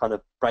and we kind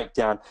of break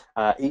down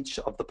each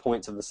of the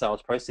points of the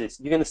sales process,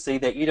 you're going to see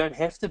that you don't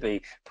have to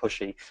be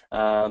pushy.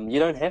 You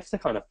don't have to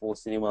kind of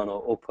force anyone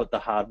or put the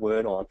hard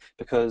word on,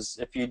 because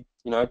if you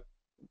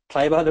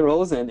play by the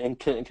rules and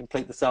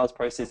complete the sales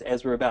process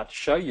as we're about to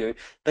show you,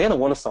 they're going to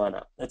want to sign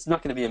up. It's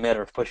not going to be a matter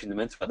of pushing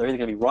them into it. They're either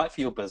going to be right for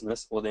your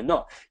business or they're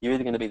not. You're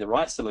either going to be the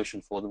right solution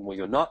for them or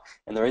you're not,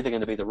 and they're either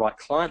going to be the right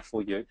client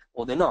for you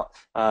or they're not.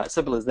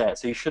 Simple as that.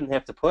 So you shouldn't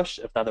have to push.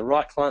 If they're the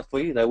right client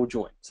for you, they will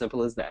join.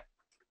 Simple as that.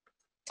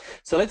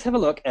 So let's have a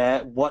look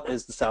at what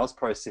is the sales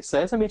process.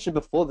 So as I mentioned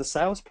before, the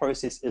sales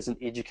process is an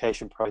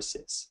education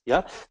process.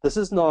 Yeah, this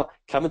is not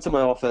come into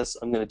my office,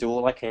 I'm going to do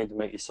all I can to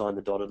make you sign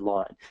the dotted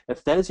line.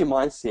 If that is your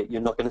mindset,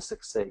 you're not going to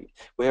succeed.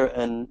 We're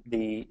in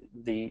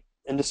the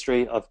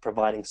industry of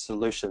providing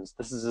solutions.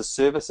 This is a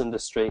service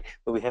industry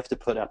where we have to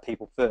put our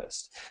people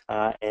first,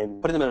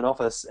 and putting them in an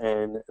office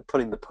and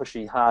putting the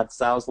pushy, hard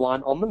sales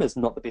line on them is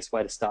not the best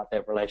way to start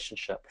that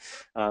relationship.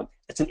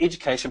 It's an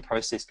education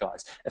process,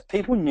 guys. If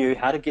people knew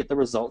how to get the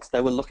results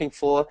they were looking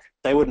for,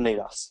 they wouldn't need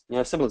us.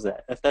 Simple as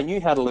that. If they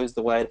knew how to lose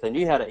the weight, if they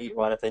knew how to eat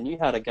right, if they knew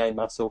how to gain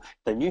muscle,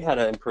 if they knew how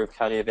to improve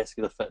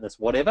cardiovascular fitness,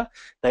 whatever,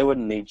 they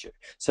wouldn't need you.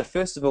 So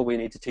first of all, we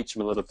need to teach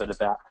them a little bit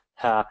about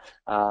how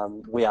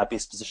we are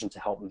best positioned to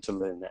help them to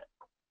learn that.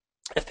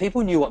 If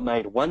people knew what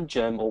made one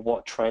gym or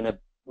one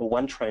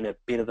trainer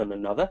better than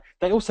another,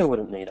 they also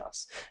wouldn't need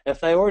us.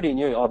 If they already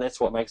knew, oh, that's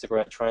what makes a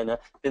great trainer,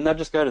 then they'd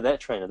just go to that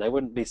trainer. They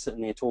wouldn't be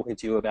sitting there talking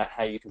to you about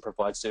how you can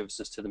provide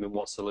services to them and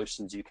what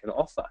solutions you can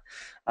offer.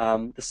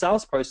 The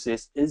sales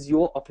process is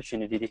your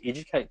opportunity to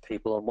educate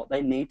people on what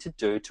they need to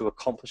do to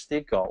accomplish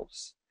their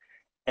goals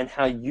and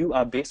how you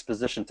are best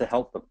positioned to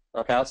help them.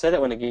 Okay, I'll say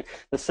that one again.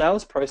 The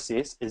sales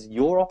process is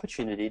your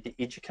opportunity to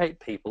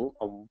educate people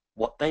on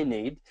what they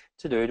need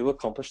to do to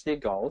accomplish their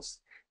goals,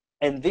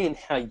 and then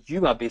how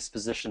you are best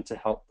positioned to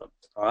help them.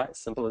 All right,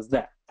 simple as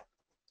that.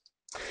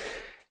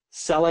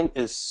 Selling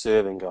is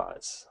serving,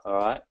 guys. All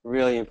right,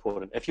 really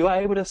important. If you are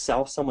able to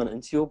sell someone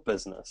into your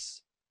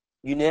business,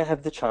 you now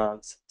have the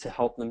chance to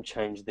help them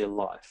change their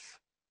life.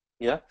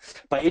 Yeah,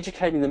 by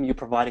educating them, you're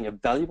providing a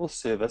valuable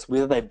service,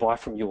 whether they buy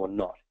from you or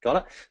not. Got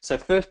it? So,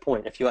 first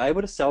point, if you're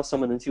able to sell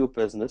someone into your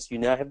business, you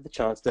now have the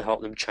chance to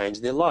help them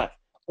change their life.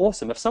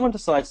 Awesome. If someone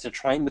decides to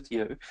train with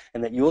you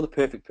and that you're the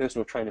perfect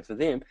personal trainer for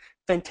them,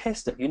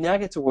 fantastic. You now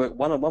get to work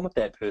one-on-one with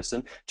that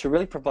person to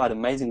really provide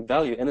amazing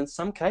value, and in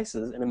some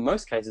cases, and in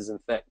most cases, in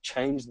fact,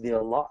 change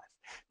their life.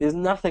 There's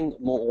nothing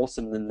more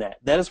awesome than that.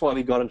 That is why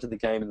we got into the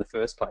game in the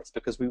first place,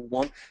 because we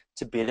want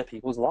to better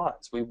people's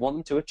lives. We want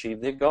them to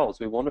achieve their goals.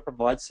 We want to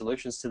provide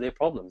solutions to their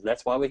problems.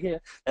 That's why we're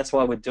here. That's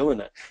why we're doing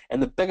it.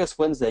 And the biggest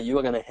wins that you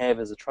are going to have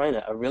as a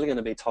trainer are really going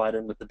to be tied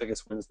in with the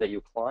biggest wins that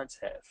your clients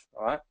have.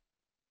 All right?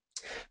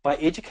 By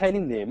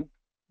educating them,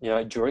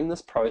 during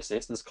this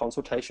process, this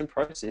consultation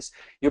process,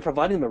 you're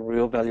providing them a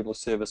real valuable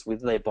service,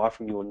 whether they buy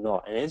from you or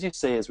not. And as you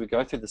see, as we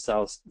go through the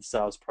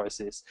sales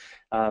process,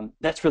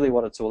 that's really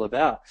what it's all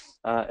about.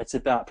 It's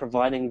about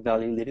providing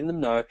value, letting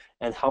them know,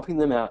 and helping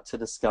them out to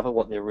discover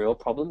what their real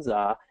problems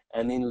are,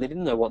 and then letting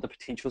them know what the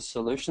potential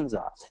solutions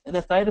are. And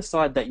if they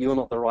decide that you're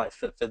not the right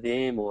fit for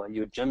them, or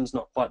your gym's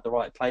not quite the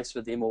right place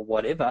for them, or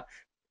whatever,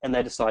 and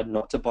they decide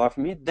not to buy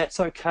from you, that's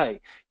okay.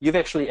 You've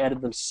actually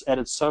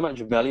added so much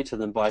value to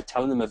them by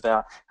telling them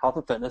about health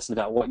and fitness and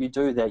about what you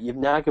do, that you've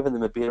now given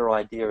them a better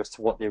idea as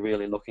to what they're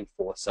really looking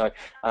for. So,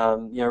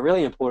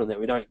 really important that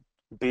we don't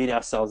beat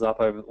ourselves up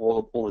over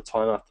all the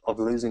time of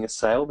losing a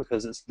sale,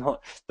 because it's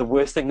not the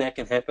worst thing that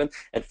can happen.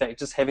 In fact,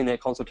 just having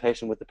that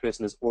consultation with the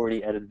person has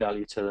already added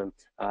value to them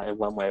in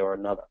one way or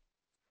another.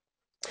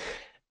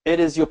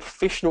 It is your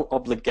professional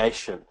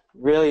obligation,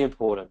 really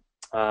important.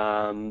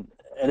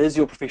 It is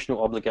your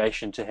professional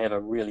obligation to have a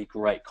really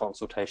great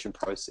consultation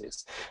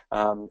process.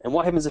 And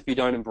what happens if you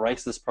don't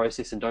embrace this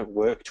process and don't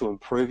work to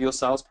improve your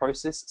sales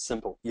process?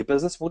 Simple. Your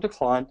business will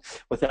decline.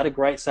 Without a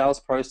great sales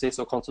process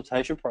or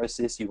consultation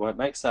process, you won't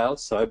make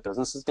sales, so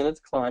business is going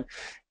to decline.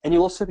 And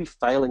you'll also be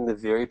failing the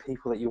very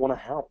people that you want to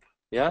help.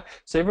 Yeah.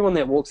 So everyone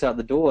that walks out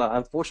the door,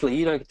 unfortunately,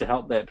 you don't get to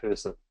help that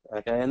person.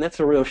 Okay, and that's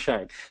a real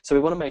shame. So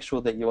we want to make sure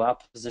that you are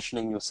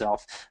positioning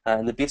yourself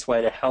in the best way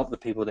to help the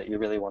people that you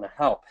really want to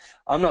help.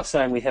 I'm not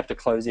saying we have to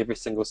close every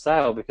single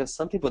sale, because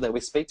some people that we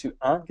speak to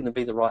aren't going to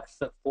be the right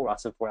fit for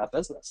us and for our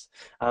business.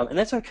 And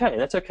that's okay.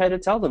 That's okay to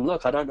tell them,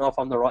 look, I don't know if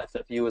I'm the right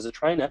fit for you as a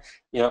trainer.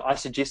 I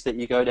suggest that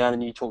you go down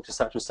and you talk to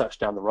such and such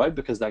down the road,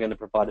 because they're going to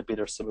provide a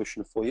better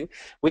solution for you.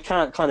 We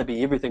can't kind of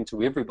be everything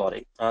to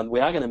everybody. We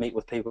are going to meet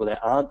with people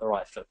that aren't the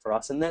right fit for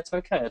us, and that's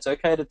okay. It's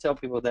okay to tell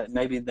people that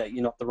maybe that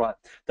you're not the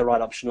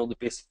right option or the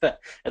best fit.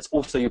 It's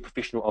also your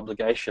professional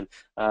obligation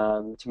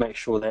to make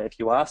sure that if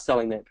you are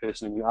selling that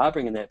person and you are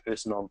bringing that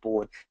person on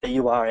board, that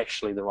you are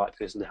actually the right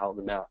person to help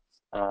them out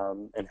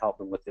and help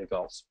them with their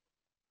goals.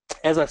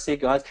 As I said,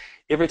 guys,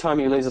 every time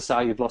you lose a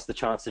sale, you've lost the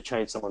chance to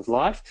change someone's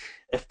life.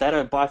 If they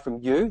don't buy from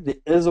you, there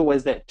is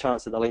always that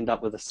chance that they'll end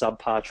up with a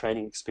subpar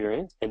training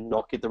experience and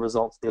not get the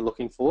results they're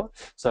looking for.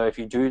 So if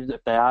they do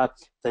decide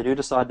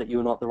that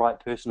you're not the right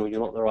person or you're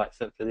not the right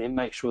fit for them,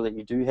 make sure that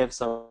you do have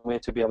somewhere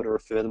to be able to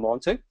refer them on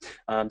to.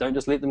 Don't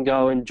just let them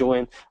go and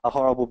join a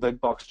horrible big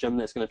box gym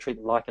that's going to treat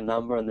them like a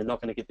number, and they're not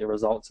going to get their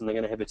results, and they're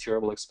going to have a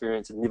terrible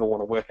experience and never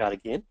want to work out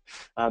again.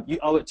 You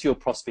owe it to your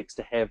prospects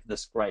to have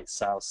this great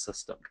sales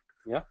system.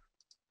 Yeah.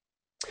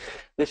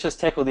 Let's just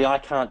tackle the I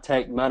can't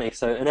take money.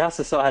 So in our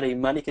society,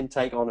 money can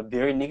take on a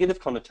very negative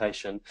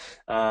connotation,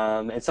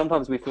 and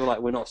sometimes we feel like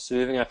we're not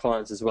serving our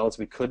clients as well as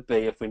we could be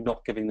if we're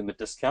not giving them a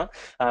discount.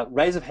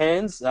 Raise of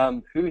hands,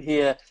 who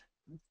here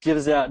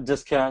gives out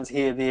discounts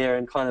here, there,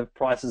 and kind of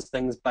prices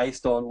things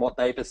based on what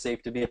they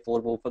perceive to be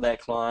affordable for their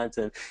clients.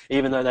 And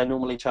even though they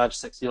normally charge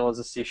 $60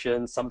 a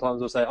session, sometimes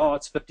we'll say, oh,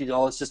 it's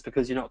 $50 just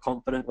because you're not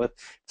confident with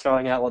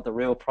throwing out what the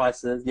real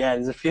price is. Yeah,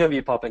 there's a few of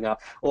you popping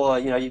up. Or,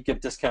 you give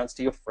discounts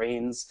to your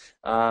friends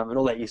and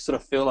all that. You sort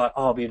of feel like,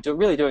 oh, but you're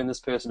really doing this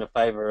person a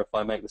favor if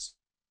I make this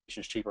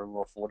cheaper and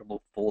more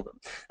affordable for them.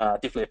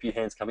 Definitely a few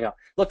hands coming up.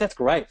 Look, that's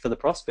great for the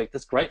prospect.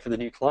 That's great for the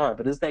new client.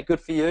 But is that good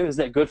for you? Is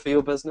that good for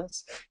your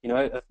business?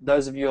 If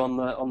those of you on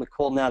the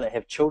call now that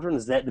have children,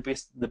 is that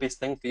the best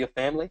thing for your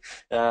family?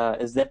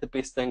 Is that the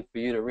best thing for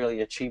you to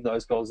really achieve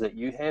those goals that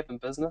you have in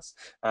business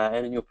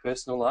and in your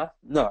personal life?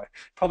 No,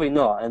 probably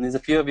not. And there's a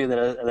few of you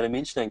that are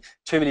mentioning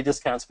too many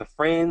discounts for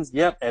friends.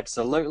 Yep,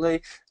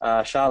 absolutely.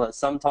 Charlotte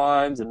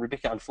sometimes, and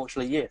Rebecca,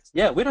 unfortunately, yes.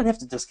 Yeah, we don't have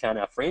to discount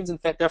our friends. In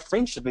fact, our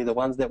friends should be the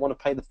ones that want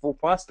to pay the full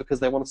price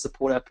because they want to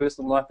support our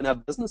personal life and our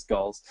business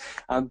goals.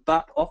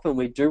 But often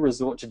we do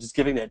resort to just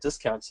giving that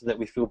discount so that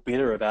we feel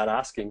better about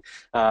asking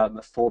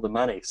for the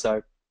money.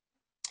 So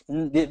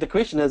the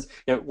question is,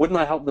 wouldn't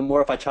I help them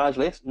more if I charge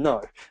less?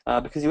 No,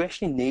 because you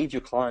actually need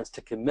your clients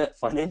to commit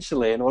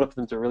financially in order for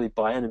them to really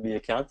buy in and be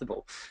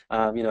accountable.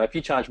 If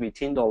you charge me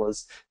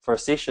 $10 for a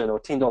session or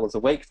 $10 a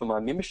week for my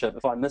membership,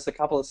 if I miss a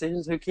couple of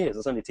sessions, who cares?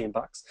 It's only $10.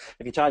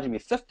 If you're charging me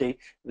 $50,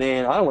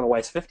 then I don't want to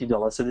waste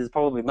 $50. So there's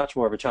probably much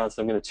more of a chance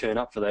that I'm going to turn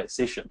up for that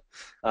session.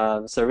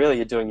 So really,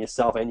 you're doing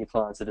yourself and your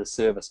clients a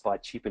disservice by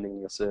cheapening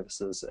your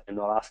services and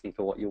not asking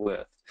for what you're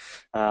worth.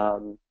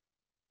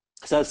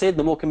 So I said,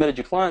 the more committed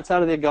your clients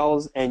are to their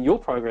goals and your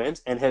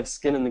programs and have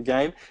skin in the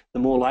game, the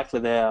more likely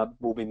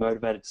will be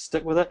motivated to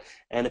stick with it.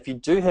 And if you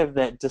do have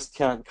that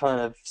discount kind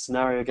of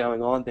scenario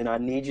going on, then I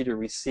need you to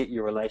reset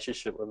your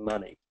relationship with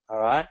money. All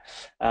right?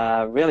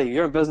 Really,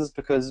 you're in business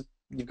because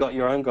you've got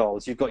your own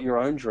goals, you've got your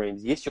own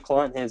dreams. Yes, your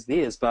client has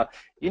theirs, but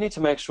you need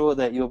to make sure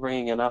that you're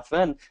bringing enough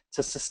in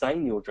to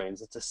sustain your dreams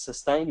and to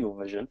sustain your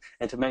vision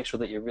and to make sure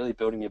that you're really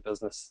building your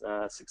business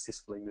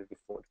successfully moving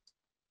forward.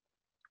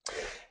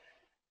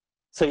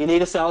 So you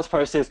need a sales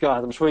process,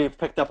 guys. I'm sure you've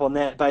picked up on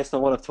that based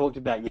on what I've talked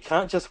about. You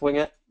can't just wing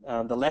it.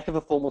 The lack of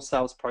a formal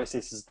sales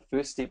process is the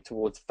first step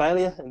towards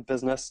failure in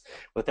business.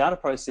 Without a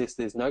process,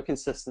 there's no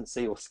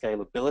consistency or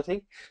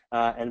scalability.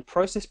 And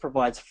process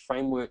provides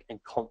framework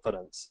and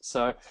confidence.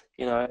 So,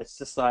 you know, it's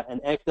just like an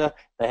actor.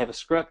 They have a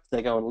script.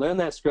 They go and learn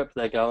that script.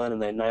 They go in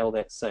and they nail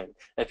that scene.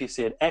 If you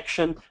said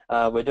action,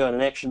 we're doing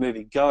an action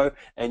movie, go,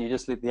 and you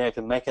just let the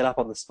actor make it up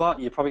on the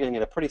spot, you're probably going to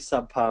get a pretty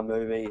subpar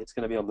movie. It's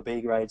going to be on the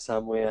B grade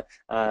somewhere,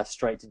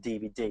 straight to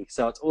DVD.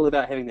 So it's all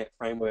about having that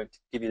framework to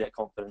give you that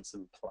confidence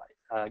in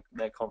play,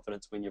 that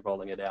confidence when you're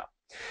rolling it out.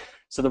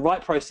 So the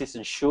right process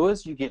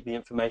ensures you get the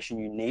information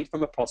you need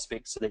from a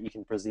prospect so that you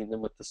can present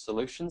them with the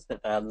solutions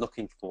that they are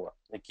looking for.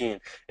 Again,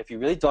 if you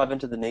really dive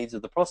into the needs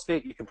of the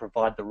prospect, you can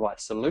provide the right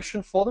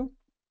solution for them.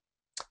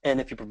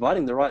 And if you're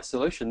providing the right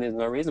solution, there's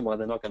no reason why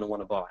they're not going to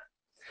want to buy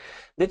it.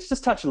 Let's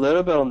just touch a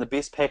little bit on the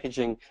best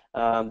packaging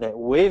that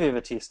we've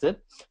ever tested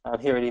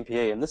here at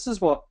MPE. And this is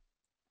what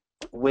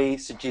we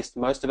suggest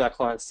most of our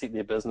clients set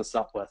their business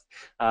up with.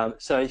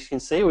 So as you can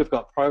see, we've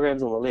got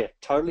programs on the left: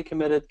 totally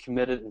committed,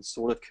 committed, and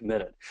sort of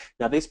committed.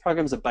 Now these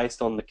programs are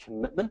based on the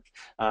commitment,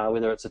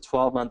 whether it's a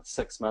 12-month,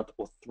 6-month,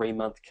 or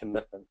 3-month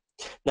commitment.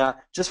 Now,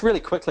 just really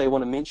quickly, I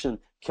want to mention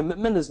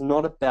commitment is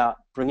not about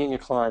bringing a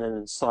client in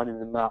and signing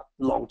them up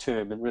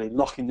long-term and really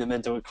locking them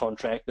into a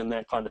contract and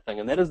that kind of thing.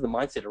 And that is the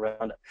mindset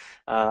around it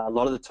a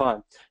lot of the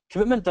time.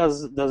 Commitment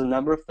does a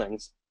number of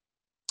things.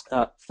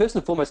 First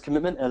and foremost,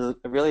 commitment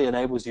really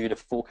enables you to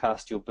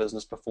forecast your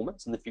business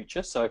performance in the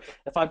future. So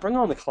if I bring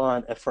on the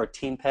client for a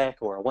 10-pack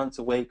or a once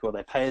a week, or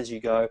they pay as you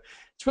go,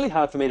 it's really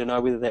hard for me to know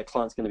whether that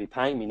client's going to be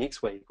paying me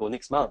next week or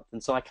next month.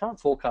 And so I can't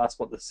forecast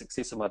what the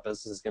success of my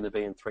business is going to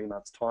be in 3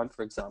 months' time,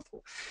 for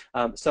example.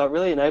 So it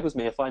really enables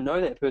me, if I know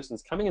that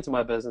person's coming into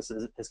my business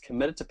is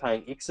committed to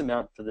paying X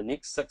amount for the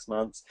next 6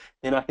 months,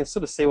 then I can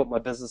sort of see what my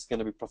business is going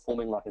to be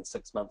performing like in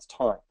 6 months'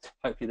 time.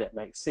 Hopefully that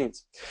makes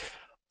sense.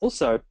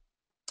 Also,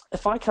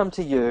 if I come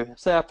to you,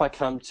 say if I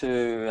come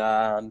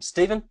to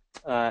Stephen,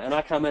 and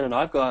I come in and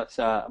I've got,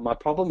 my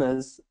problem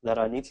is that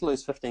I need to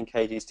lose 15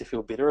 kgs to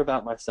feel better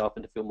about myself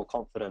and to feel more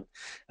confident.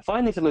 If I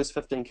need to lose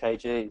 15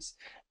 kgs,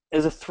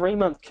 is a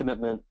 3-month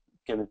commitment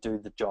going to do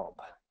the job?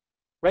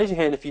 Raise your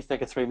hand if you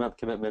think a 3-month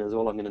commitment is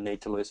all I'm going to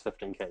need to lose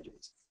 15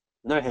 kgs.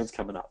 No hands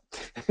coming up.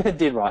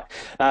 Dead right.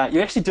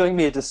 You're actually doing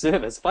me a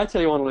disservice. If I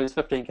tell you I want to lose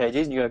 15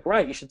 kgs and you go,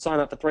 great, you should sign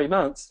up for 3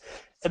 months,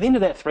 at the end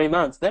of that 3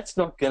 months, that's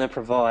not going to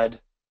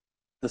provide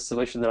the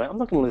solution that I'm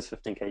not going to lose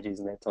 15 kgs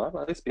in that time.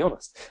 Let's be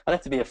honest. I'd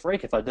have to be a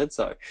freak if I did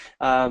so.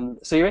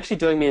 So you're actually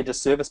doing me a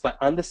disservice by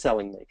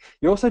underselling me.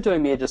 You're also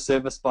doing me a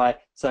disservice by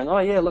saying, oh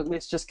yeah, look,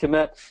 let's just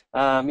commit, you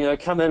know,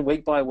 come in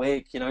week by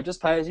week, you know,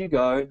 just pay as you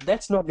go.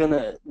 That's not going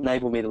to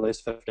enable me to lose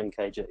 15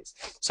 kgs.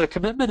 So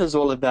commitment is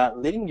all about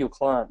letting your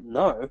client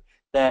know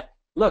that,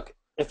 look,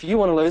 if you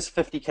want to lose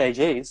 50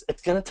 kgs,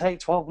 it's going to take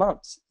 12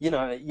 months. You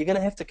know, you're going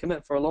to have to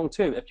commit for a long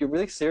term. If you're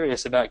really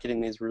serious about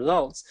getting these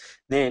results,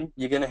 then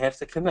you're going to have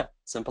to commit.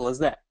 Simple as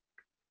that.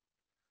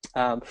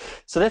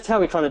 So that's how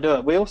we kind of do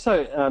it. We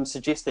also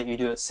suggest that you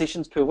do it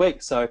sessions per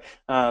week. So,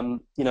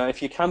 you know,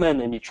 if you come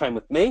in and you train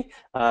with me,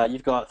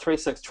 you've got 3,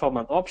 6,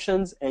 12-month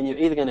options, and you're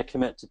either going to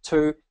commit to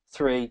 2,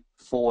 3,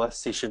 4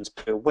 sessions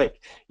per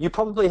week. You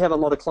probably have a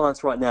lot of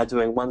clients right now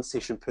doing 1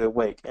 session per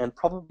week and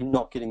probably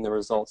not getting the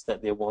results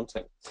that they're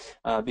wanting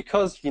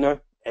because, you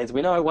know, as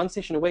we know, 1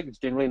 session a week is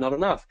generally not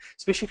enough,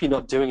 especially if you're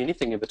not doing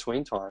anything in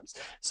between times.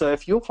 So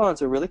if your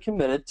clients are really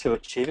committed to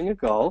achieving a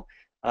goal,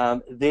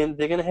 then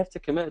they're going to have to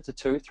commit to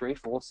 2, 3,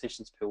 4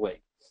 sessions per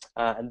week.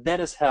 And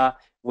that is how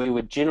we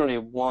would generally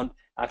want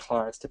our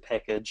clients to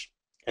package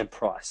and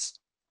price.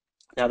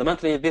 Now, the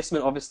monthly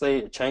investment, obviously,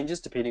 it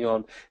changes depending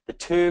on the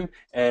term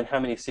and how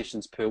many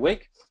sessions per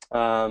week.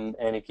 And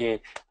again,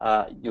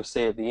 you'll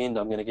see at the end,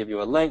 I'm going to give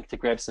you a link to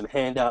grab some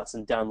handouts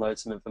and download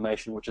some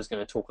information, which is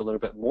going to talk a little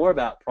bit more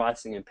about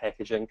pricing and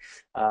packaging.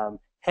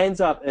 Hands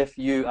up if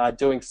you are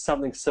doing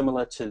something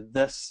similar to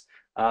this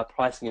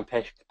pricing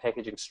and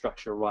packaging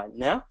structure right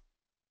now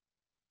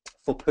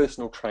for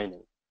personal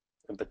training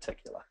in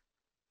particular.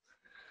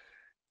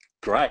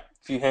 Great.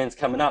 A few hands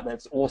coming up.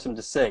 That's awesome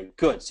to see.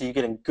 Good. So you're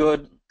getting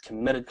good,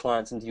 committed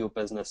clients into your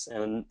business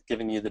and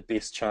giving you the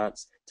best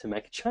chance to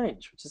make a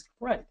change, which is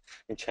great,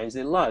 and change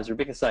their lives.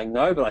 Rebecca's saying,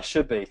 no, but I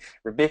should be.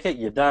 Rebecca,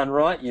 you're darn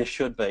right, you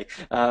should be.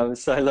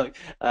 So look,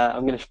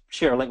 I'm going to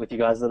share a link with you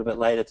guys a little bit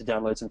later to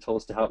download some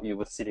tools to help you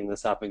with setting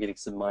this up and getting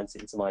some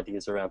mindset and some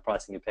ideas around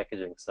pricing and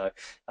packaging. So,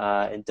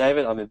 and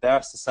David, I'm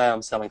embarrassed to say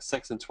I'm selling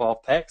 6 and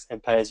 12 packs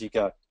and pay as you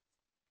go.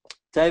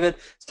 David,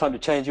 it's time to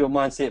change your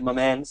mindset, my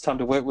man. It's time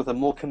to work with a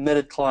more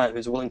committed client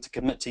who's willing to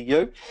commit to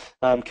you,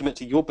 commit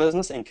to your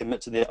business, and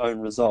commit to their own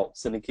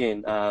results. And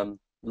again,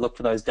 look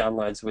for those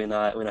downloads when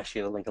I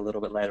share the link a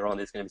little bit later on.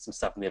 There's going to be some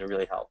stuff in there to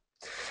really help.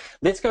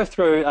 Let's go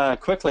through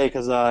quickly,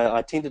 because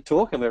I tend to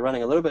talk and we're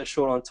running a little bit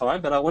short on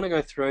time, but I want to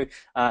go through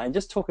and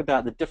just talk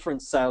about the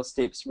different sales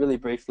steps really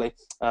briefly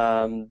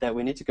that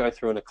we need to go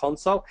through in a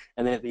consult.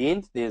 And then at the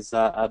end, there's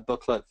a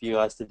booklet for you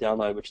guys to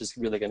download, which is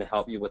really going to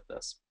help you with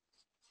this.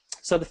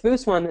 So the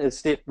first one is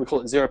step, we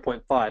call it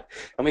 0.5,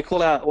 and we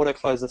call our auto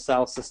closer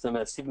sales system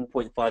a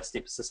 7.5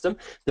 step system.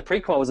 The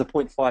pre-qual is a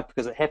 0.5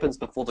 because it happens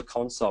before the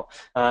consult,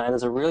 and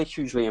is a really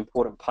hugely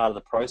important part of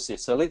the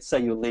process. So let's say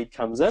your lead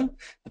comes in,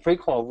 the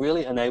pre-qual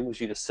really enables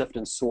you to sift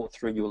and sort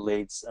through your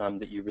leads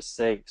that you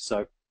receive.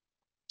 So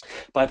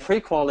by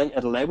pre-qualing,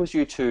 it enables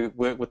you to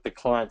work with the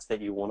clients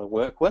that you want to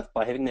work with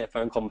by having that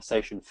phone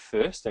conversation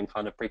first and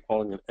kind of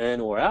pre-qualing them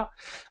in or out.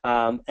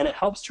 And it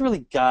helps to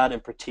really guard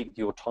and protect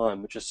your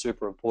time, which is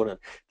super important.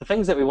 The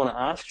things that we want to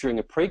ask during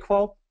a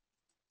pre-qual,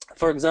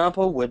 for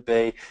example, would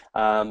be,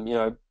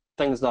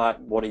 things like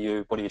what are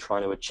you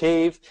trying to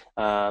achieve?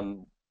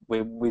 We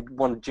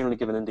want to generally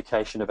give an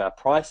indication of our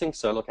pricing.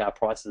 So look, our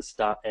prices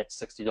start at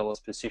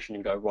 $60 per session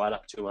and go right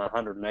up to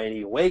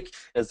 $180 a week.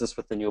 Is this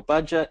within your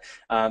budget?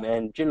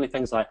 And generally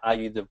things like, are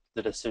you the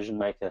decision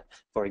maker,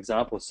 for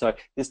example? So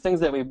there's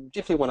things that we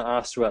definitely want to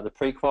ask throughout the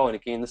pre-qual, and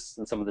again, this is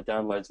in some of the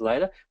downloads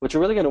later, which are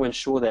really going to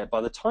ensure that by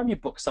the time you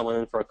book someone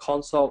in for a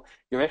consult,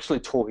 you're actually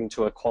talking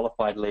to a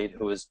qualified lead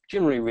who is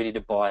generally ready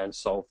to buy and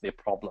solve their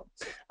problem.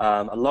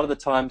 A lot of the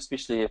time,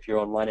 especially if you're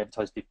online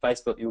advertising through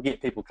Facebook, you'll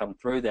get people come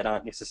through that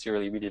aren't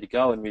necessarily ready to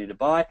go and ready to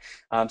buy.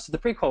 So the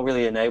pre-qual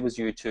really enables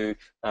you to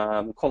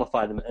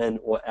qualify them in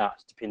or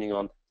out, depending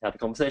on how the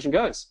conversation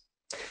goes.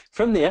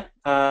 From there,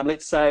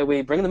 let's say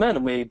we bring them in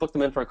and we book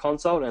them in for a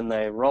consult and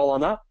they roll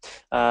on up.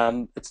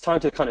 It's time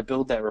to kind of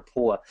build that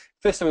rapport.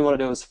 First thing we want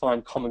to do is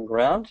find common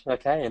ground,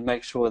 okay, and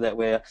make sure that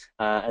we're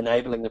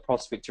enabling the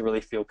prospect to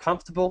really feel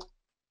comfortable.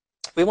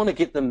 We want to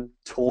get them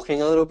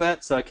talking a little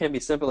bit, so it can be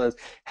simple as,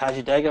 how's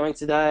your day going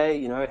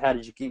today? How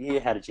did you get here?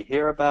 How did you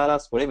hear about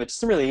us? Whatever, just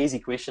some really easy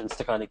questions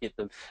to kind of get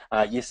them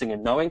yesing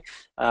and knowing.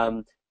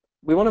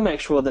 We want to make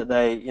sure that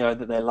they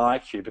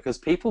like you, because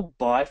people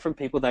buy from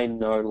people they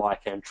know,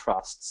 like, and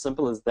trust.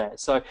 Simple as that.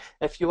 So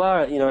if you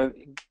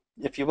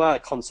are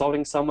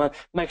consulting someone,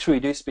 make sure you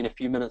do spend a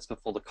few minutes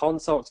before the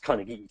consult to kind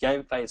of get your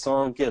game face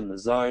on, get in the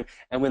zone,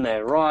 and when they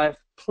arrive,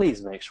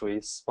 please make sure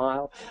you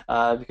smile,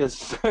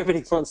 because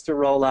nobody wants to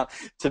roll up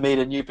to meet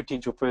a new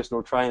potential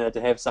personal trainer to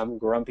have some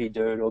grumpy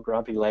dude or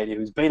grumpy lady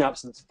who's been up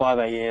since 5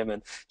 a.m.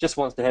 and just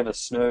wants to have a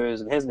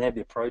snooze and hasn't had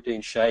their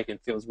protein shake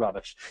and feels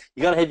rubbish.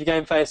 You got to have your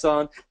game face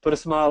on, put a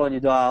smile on your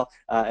dial,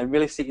 and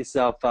really set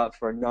yourself up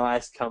for a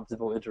nice,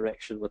 comfortable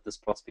interaction with this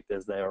prospect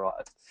as they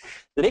arrive.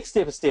 The next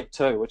step is step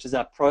 2, which is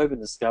our probe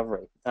and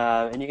discovery.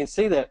 And you can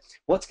see that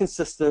what is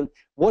consistent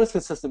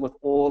with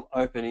all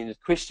open-ended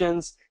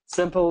questions.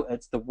 Simple,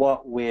 it's the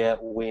what, where,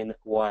 when,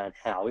 why, and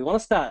how. We want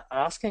to start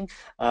asking,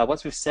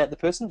 once we've sat the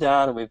person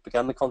down and we've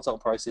begun the consult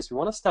process, we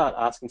want to start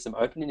asking some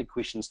open-ended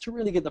questions to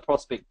really get the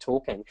prospect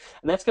talking.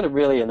 And that's going to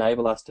really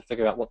enable us to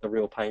figure out what the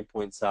real pain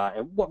points are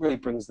and what really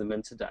brings them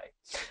in today.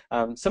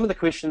 Some of the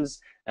questions,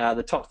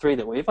 the top 3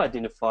 that we've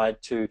identified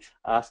to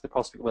ask the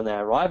prospect when they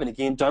arrive, and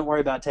again, don't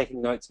worry about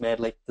taking notes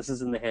madly. This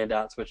is in the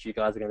handouts, which you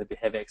guys are going to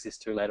have access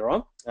to later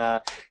on.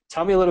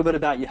 Tell me a little bit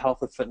about your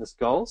health and fitness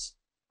goals.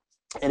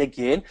 And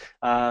again,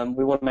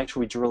 we want to make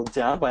sure we drill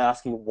down by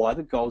asking why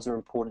the goals are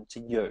important to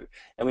you.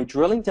 And we're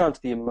drilling down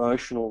to the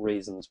emotional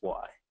reasons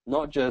why.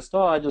 Not just,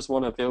 oh, I just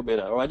want to feel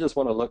better, or I just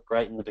want to look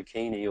great in the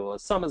bikini, or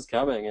summer's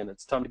coming and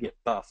it's time to get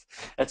buff.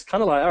 It's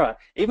kind of like, all right,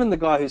 even the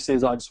guy who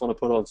says, I just want to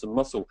put on some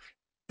muscle,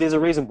 there's a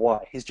reason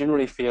why. He's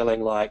generally feeling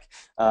like,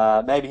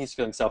 maybe he's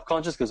feeling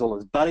self-conscious because all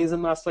his buddies are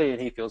muscly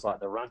and he feels like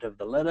the runt of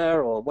the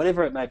litter, or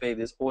whatever it may be.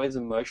 There's always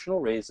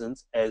emotional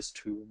reasons as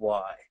to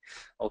why.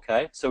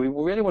 Okay, so we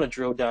really want to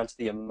drill down to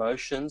the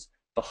emotions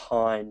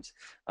behind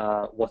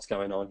what's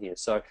going on here.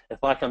 So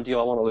if I come to you,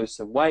 I want to lose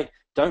some weight,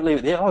 don't leave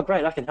it there, oh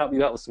great, I can help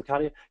you out with some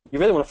cardio. You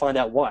really want to find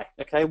out why.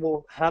 Okay,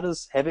 well, how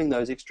does having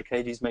those extra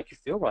kgs make you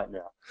feel right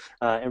now?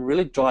 And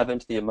really dive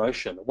into the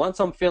emotion. Once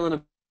I'm feeling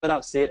a bit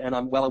upset and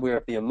I'm well aware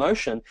of the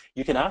emotion,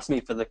 you can ask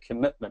me for the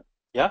commitment.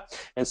 Yeah,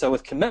 and so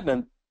with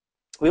commitment,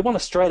 we want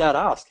to straight out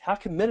ask, how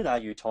committed are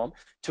you, Tom,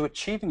 to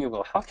achieving your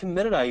goal? How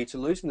committed are you to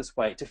losing this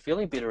weight, to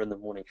feeling better in the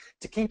morning,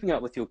 to keeping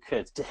up with your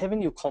kids, to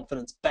having your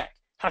confidence back?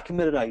 How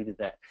committed are you to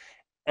that?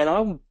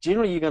 And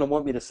generally you're going to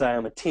want me to say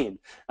I'm a 10.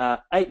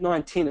 8,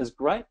 9, 10 is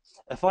great.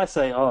 If I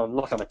say, oh,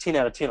 look, I'm a 10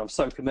 out of 10, I'm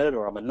so committed,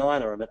 or I'm a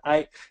 9, or I'm an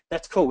 8,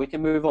 that's cool, we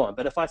can move on.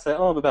 But if I say,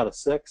 oh, I'm about a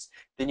 6,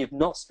 then you've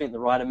not spent the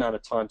right amount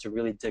of time to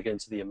really dig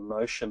into the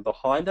emotion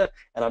behind it,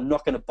 and I'm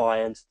not going to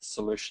buy into the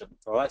solution.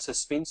 All right, so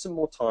spend some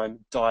more time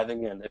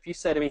diving in. If you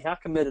say to me, how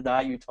committed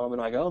are you, Tom,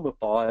 and I go, I'm a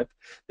 5,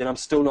 then I'm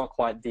still not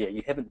quite there.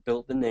 You haven't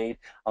built the need.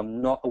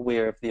 I'm not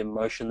aware of the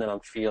emotion that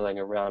I'm feeling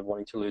around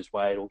wanting to lose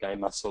weight or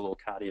gain muscle or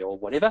cardio or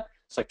whatever.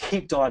 So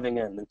keep diving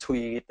in until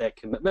you get that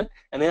commitment,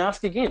 and then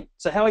ask again.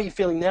 So how are you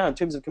feeling now in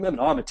terms of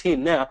commitment? Oh, I'm a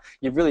 10 now.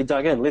 You've really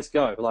dug in. Let's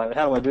go. Like,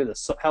 how do I do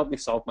this? So help me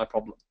solve my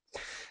problem.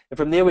 And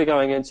from there, we're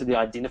going into the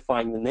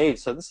identifying the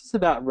needs. So this is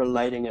about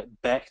relating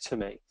it back to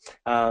me.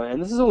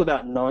 And this is all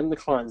about knowing the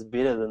clients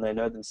better than they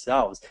know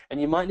themselves. And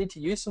you might need to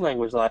use some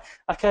language like,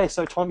 okay,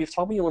 so Tom, you've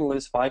told me you want to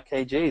lose 5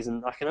 kgs,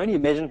 and I can only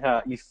imagine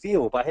how you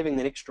feel by having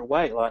that extra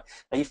weight. Like,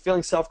 are you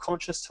feeling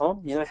self-conscious,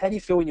 Tom? You know, how do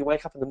you feel when you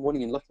wake up in the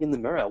morning and looking in the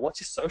mirror?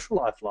 What's your social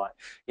life like?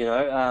 You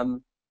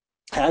know,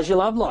 how's your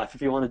love life,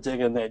 if you want to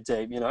dig in that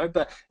deep, you know?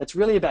 But it's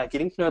really about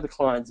getting to know the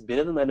clients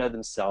better than they know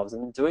themselves,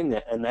 and doing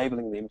that,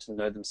 enabling them to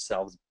know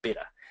themselves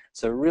better.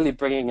 So really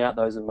bringing out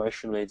those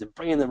emotional needs and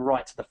bringing them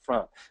right to the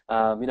front.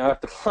 You know, if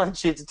the client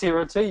sheds a tear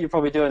or two, you're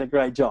probably doing a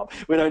great job.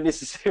 We don't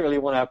necessarily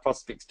want our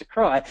prospects to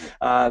cry,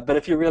 but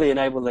if you're really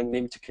enabling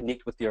them to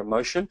connect with their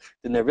emotion,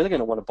 then they're really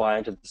going to want to buy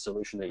into the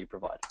solution that you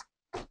provide.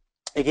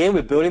 Again,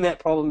 we're building that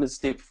problem as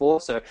step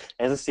 4. So,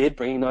 as I said,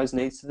 bringing those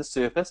needs to the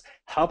surface,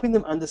 helping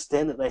them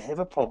understand that they have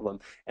a problem.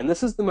 And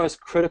this is the most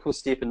critical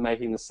step in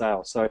making the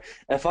sale. So,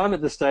 if I'm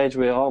at the stage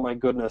where, oh my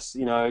goodness,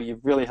 you know,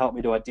 you've really helped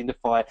me to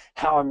identify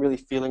how I'm really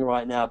feeling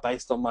right now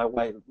based on my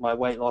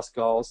weight loss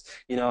goals.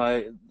 You know,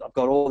 I've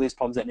got all these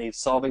problems that need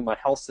solving. My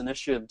health's an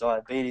issue, of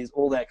diabetes,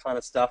 all that kind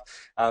of stuff.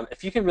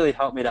 If you can really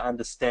help me to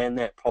understand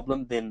that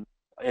problem, then,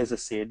 as I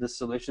said, the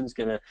solution is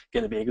gonna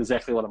be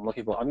exactly what I'm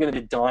looking for. I'm gonna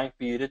be dying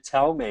for you to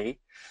tell me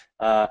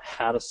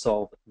how to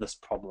solve this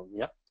problem.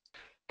 Yeah.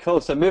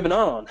 Cool. So moving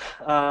on,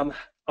 I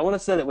want to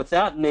say that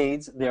without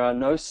needs, there are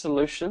no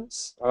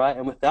solutions. All right,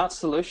 and without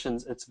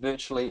solutions, it's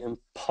virtually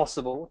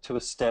impossible to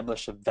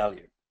establish a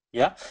value.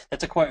 Yeah,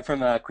 that's a quote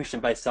from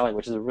Question-Based Selling,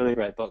 which is a really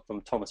great book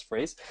from Thomas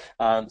Fries.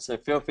 So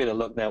feel free to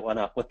look that one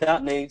up.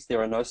 Without needs, there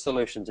are no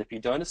solutions. If you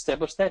don't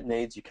establish that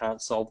needs, you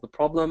can't solve the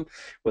problem.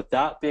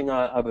 Without being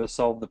able to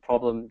solve the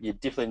problem, you're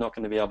definitely not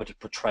going to be able to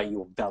portray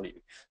your value.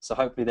 So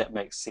hopefully that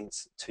makes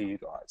sense to you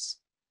guys.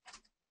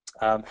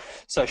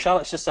 So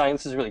Charlotte's just saying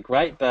this is really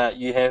great, but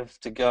you have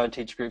to go and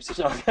teach group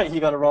session. Okay, you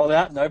got to roll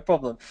out, no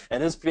problem.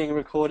 It is being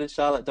recorded,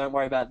 Charlotte. Don't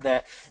worry about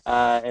that.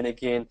 And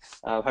again,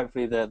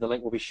 hopefully the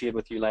link will be shared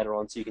with you later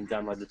on, so you can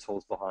download the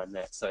tools behind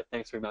that. So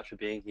thanks very much for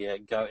being here.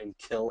 Go and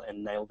kill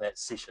and nail that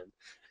session.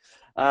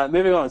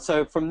 Moving on,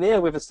 so from there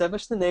we've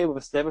established the need, we've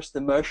established the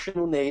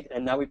emotional need,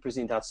 and now we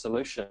present our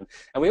solution.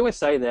 And we always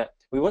say that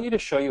we want you to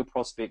show your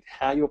prospect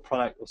how your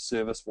product or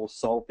service will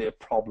solve their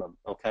problem.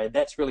 Okay,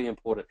 that's really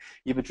important.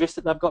 You've addressed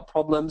that they've got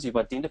problems, you've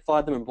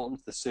identified them and brought them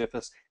to the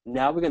surface.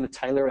 Now we're going to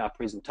tailor our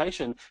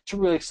presentation to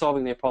really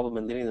solving their problem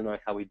and letting them know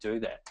how we do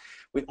that.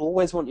 We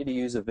always want you to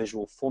use a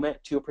visual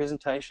format to your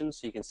presentation.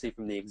 So you can see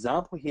from the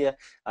example here,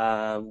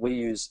 we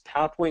use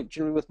PowerPoint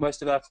generally with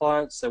most of our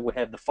clients. So we'll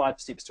have the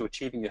 5 steps to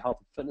achieving your health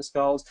and fitness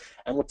goals,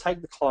 and we'll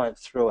take the client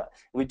through it.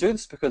 And we do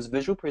this because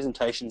visual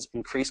presentations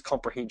increase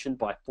comprehension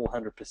by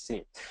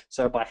 400%.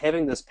 So by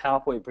having this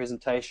PowerPoint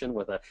presentation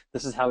with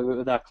this is how we work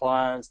with our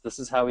clients, this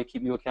is how we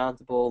keep you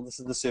accountable,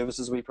 this is the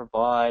services we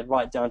provide,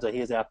 right down to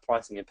here's our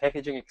pricing and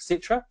packaging,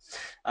 etc.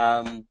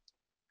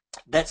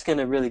 That's going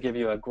to really give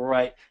you a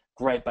great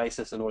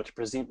basis in order to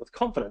present with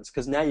confidence,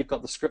 because now you've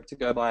got the script to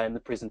go by in the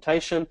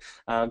presentation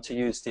to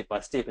use step by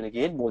step. And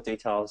again, more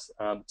details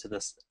to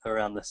this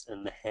around this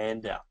in the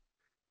handout.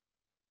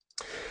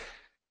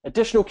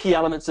 Additional key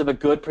elements of a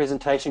good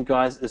presentation,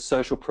 guys, is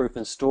social proof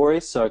and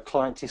stories. So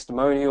client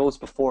testimonials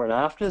before and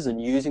afters, and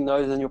using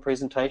those in your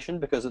presentation,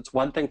 because it's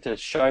one thing to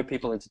show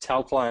people and to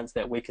tell clients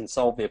that we can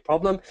solve their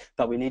problem,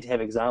 but we need to have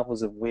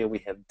examples of where we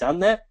have done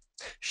that.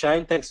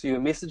 Shane, thanks for your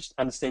message.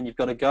 Understand you've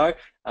got to go.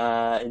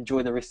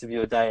 Enjoy the rest of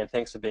your day, and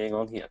thanks for being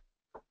on here.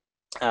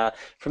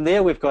 From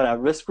there, we've got our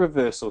risk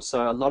reversal.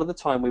 So a lot of the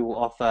time we will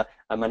offer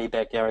a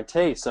money-back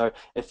guarantee. So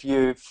if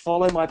you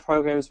follow my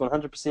programs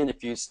 100%,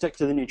 if you stick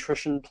to the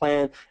nutrition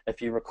plan,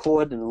 if you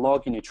record and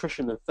log your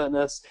nutrition and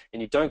fitness,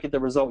 and you don't get the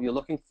result you're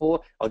looking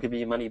for, I'll give you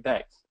your money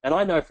back. And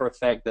I know for a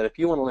fact that if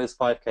you want to lose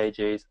 5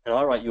 kgs and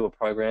I write you a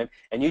program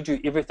and you do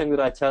everything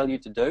that I tell you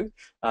to do,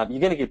 you're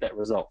going to get that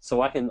result.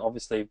 So I can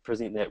obviously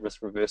present that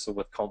risk reversal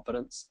with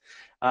confidence.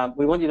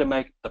 We want you to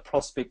make the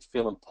prospect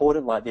feel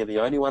important, like they're the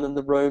only one in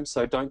the room,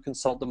 so don't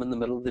consult them in the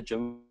middle of the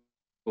gym.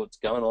 What's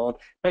going on.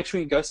 Make sure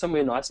you go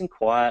somewhere nice and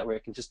quiet where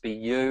it can just be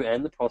you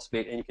and the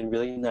prospect, and you can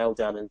really nail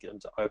down and get them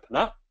to open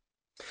up.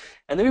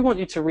 And then we want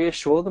you to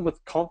reassure them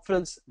with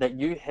confidence that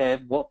you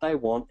have what they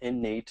want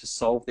and need to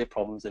solve their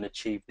problems and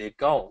achieve their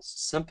goals.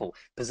 Simple.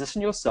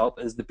 Position yourself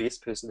as the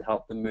best person to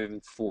help them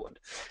moving forward.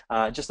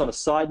 Just on a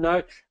side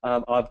note,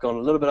 I've gone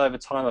a little bit over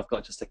time. I've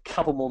got just a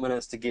couple more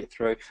minutes to get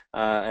through,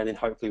 and then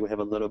hopefully we'll have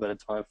a little bit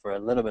of time for a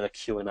little bit of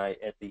Q&A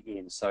at the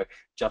end. So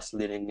just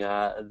letting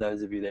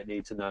those of you that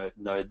need to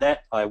know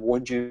that. I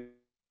warned you.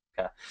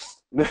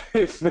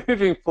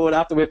 Moving forward,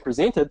 after we've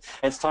presented,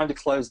 it's time to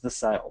close the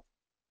sale.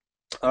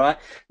 All right.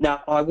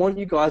 Now, I want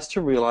you guys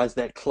to realize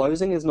that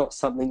closing is not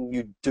something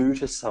you do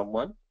to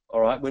someone.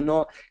 All right. We're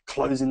not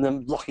closing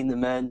them, locking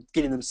them in,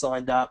 getting them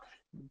signed up.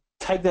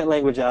 Take that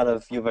language out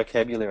of your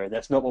vocabulary.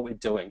 That's not what we're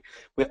doing.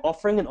 We're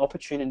offering an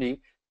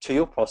opportunity to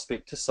your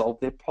prospect to solve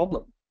their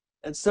problem.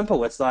 It's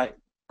simple. It's like,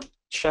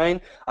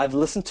 Shane, I've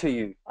listened to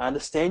you. I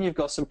understand you've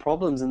got some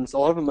problems and there's a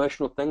lot of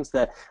emotional things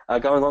that are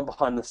going on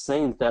behind the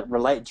scenes that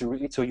relate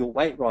directly to your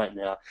weight right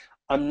now.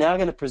 I'm now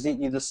going to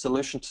present you the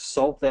solution to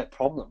solve that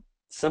problem.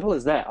 Simple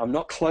as that. I'm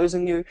not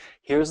closing you.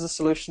 Here's the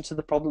solution to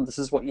the problem. This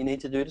is what you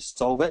need to do to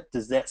solve it.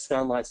 Does that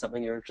sound like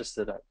something you're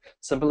interested in?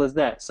 Simple as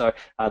that. So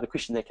the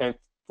question that came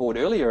forward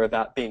earlier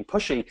about being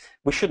pushy,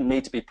 we shouldn't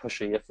need to be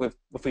pushy.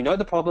 If we know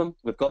the problem,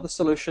 we've got the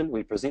solution,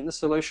 we present the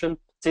solution,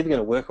 it's either going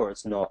to work or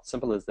it's not.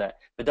 Simple as that.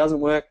 If it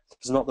doesn't work, if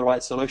it's not the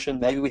right solution,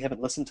 maybe we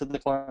haven't listened to the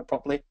client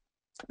properly,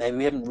 maybe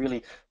we haven't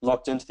really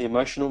locked into the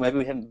emotional, maybe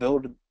we haven't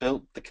built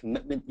the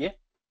commitment yet.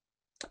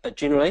 But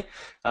generally,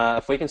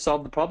 if we can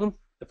solve the problem,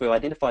 if we've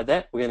identified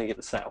that, we're going to get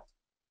the sale.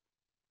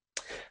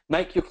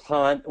 Make your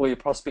client or your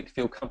prospect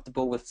feel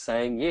comfortable with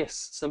saying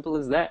yes. Simple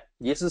as that.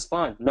 Yes is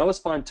fine. No is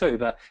fine too,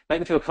 but make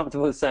them feel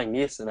comfortable with saying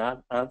yes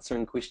and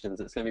answering questions.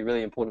 It's going to be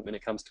really important when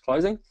it comes to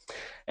closing.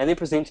 And then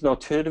present an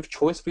alternative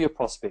choice for your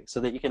prospect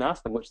so that you can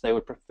ask them which they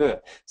would prefer.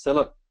 So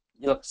look,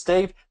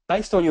 Steve,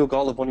 based on your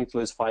goal of wanting to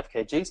lose 5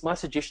 kgs, my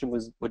suggestion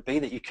would be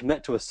that you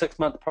commit to a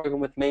 6-month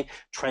program with me,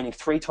 training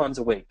 3 times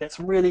a week.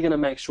 That's really going to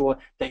make sure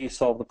that you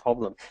solve the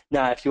problem.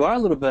 Now, if you are a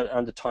little bit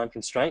under time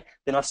constraint,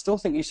 then I still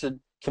think you should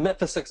commit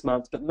for 6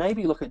 months, but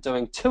maybe look at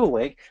doing 2 a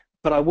week.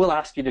 But I will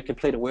ask you to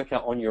complete a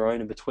workout on your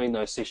own in between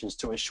those sessions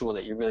to ensure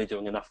that you're really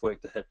doing enough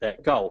work to hit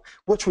that goal.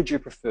 Which would you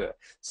prefer?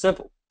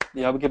 Simple.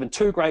 We're given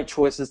 2 great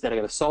choices that are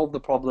going to solve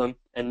the problem,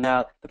 and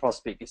now the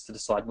prospect gets to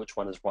decide which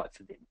one is right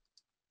for them.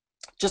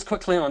 Just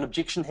quickly on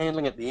objection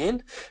handling at the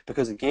end,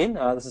 because again,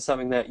 this is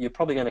something that you're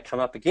probably going to come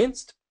up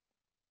against.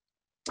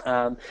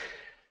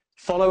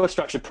 Follow a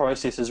structured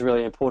process is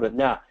really important.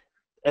 Now,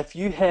 if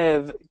you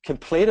have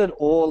completed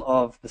all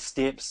of the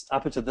steps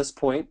up until this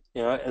point,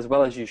 as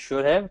well as you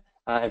should have,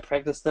 and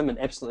practiced them and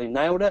absolutely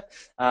nailed it,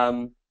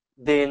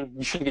 then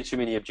you shouldn't get too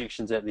many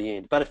objections at the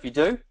end. But if you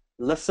do,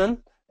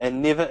 listen and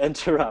never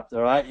interrupt,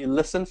 all right? You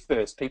listen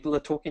first. People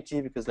are talking to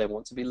you because they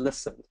want to be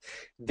listened.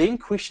 Then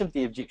question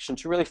the objection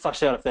to really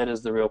flush out if that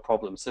is the real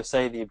problem. So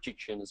say the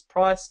objection is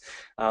price.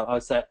 I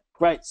would say,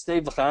 great,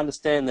 Steve, look, I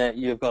understand that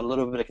you've got a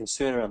little bit of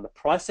concern around the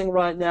pricing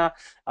right now.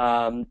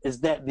 Is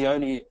that the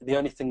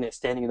only thing that's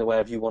standing in the way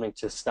of you wanting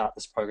to start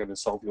this program and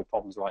solve your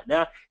problems right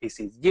now? He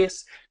says,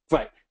 yes.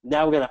 Great.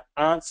 Now we're going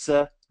to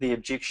answer the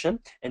objection,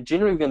 and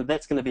generally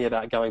that's going to be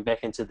about going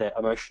back into that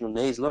emotional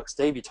needs. Look,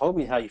 Steve, you told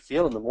me how you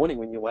feel in the morning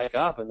when you wake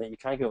up and that you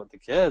can't go with the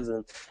kids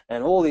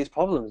and all these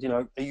problems.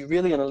 Are you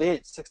really going to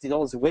let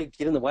 $60 a week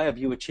get in the way of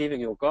you achieving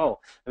your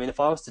goal? I mean, if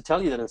I was to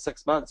tell you that in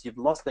 6 months you've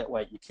lost that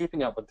weight, you're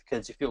keeping up with the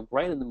kids, you feel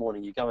great in the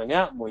morning, you're going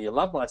out more, your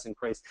love life's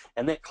increased,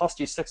 and that cost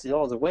you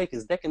 $60 a week,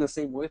 is that going to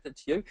seem worth it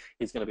to you?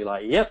 He's going to be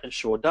like, yep, it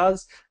sure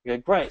does. You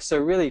go, great. So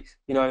really,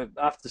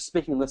 after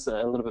speaking this in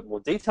a little bit more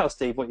detail,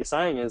 Steve, what you're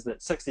saying is that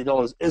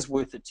 $60 is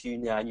worth it to you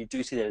now, and you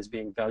do see that as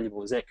being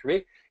valuable. Is that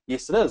correct?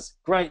 Yes, it is.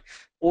 Great.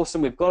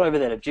 Awesome. We've got over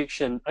that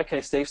objection. Okay,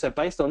 Steve, so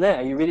based on that,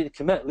 are you ready to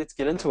commit? Let's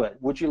get into it.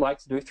 Would you like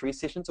to do 3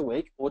 sessions a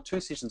week or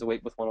 2 sessions a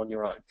week with one on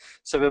your own?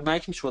 So we're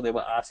making sure that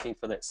we're asking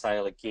for that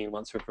sale again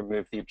once we've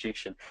removed the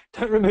objection.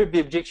 Don't remove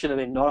the objection and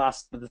then not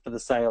ask for the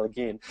sale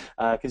again,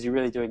 because you're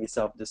really doing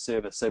yourself a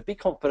disservice. So be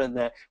confident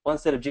that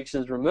once that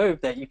objection is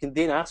removed, that you can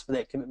then ask for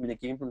that commitment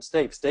again from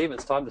Steve. Steve,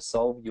 it's time to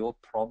solve your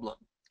problem.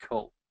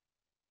 Cool.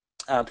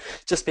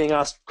 Just being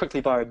asked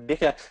quickly by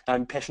Rebecca,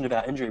 I'm passionate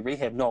about injury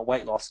rehab, not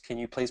weight loss. Can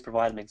you please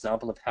provide an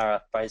example of how I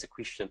phrase a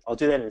question? I'll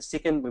do that in a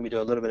second when we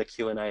do a little bit of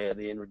Q&A at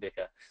the end,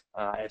 Rebecca.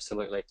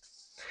 Absolutely.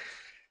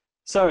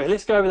 So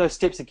let's go over those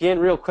steps again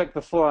real quick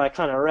before I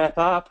kind of wrap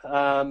up.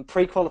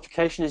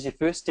 Pre-qualification is your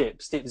first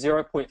step. Step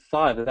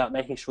 0.5, about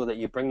making sure that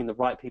you're bringing the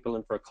right people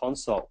in for a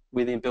consult.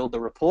 We then build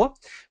the rapport.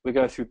 We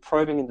go through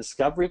probing and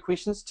discovery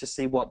questions to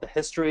see what the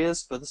history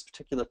is for this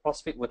particular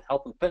prospect with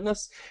health and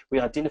fitness. We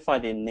identify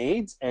their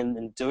needs, and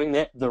in doing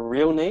that, the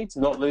real needs,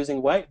 not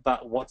losing weight,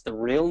 but what's the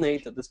real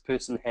need that this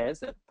person has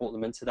that brought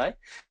them in today.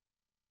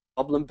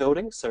 Problem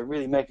building, so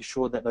really making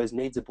sure that those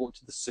needs are brought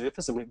to the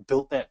surface and we've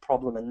built that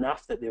problem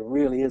enough that there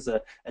really is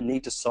a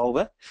need to solve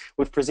it.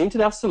 We've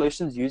presented our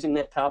solutions using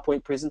that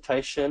PowerPoint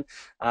presentation,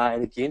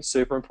 and again,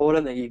 super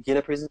important that you get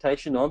a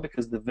presentation on,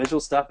 because the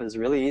visual stuff is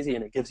really easy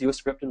and it gives you a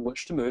script in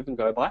which to move and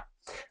go by.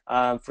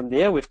 From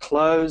there, we've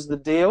closed the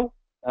deal,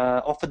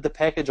 offered the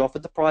package,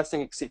 offered the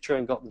pricing, etc.,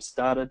 and got them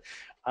started.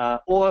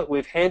 Or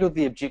we've handled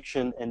the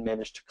objection and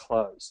managed to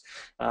close.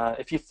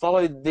 If you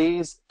follow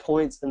these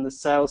points in the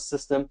sales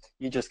system,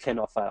 you just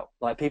cannot fail.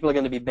 Like, people are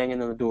going to be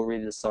banging on the door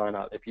ready to sign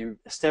up. If you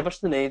establish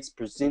the needs,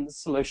 present the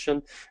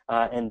solution,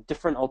 and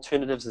different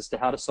alternatives as to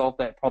how to solve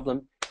that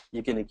problem,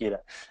 you're going to get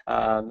it.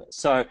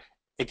 So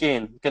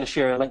again, I'm going to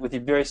share a link with you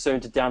very soon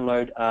to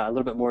download a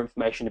little bit more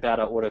information about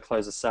our auto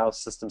closer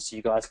sales system, so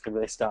you guys can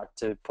really start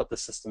to put the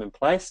system in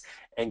place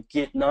and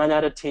get 9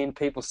 out of 10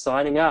 people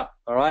signing up.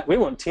 All right, we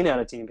want 10 out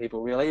of 10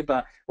 people really,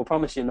 but we'll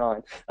promise you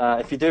 9.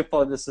 If you do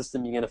follow the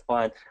system, you're going to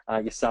find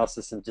your sales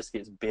system just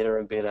gets better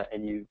and better,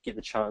 and you get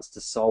the chance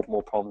to solve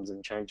more problems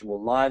and change more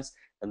lives.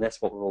 And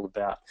that's what we're all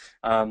about.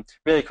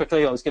 Really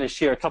quickly, I was going to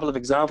share a couple of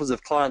examples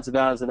of clients of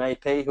ours in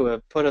AP who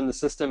have put in the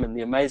system and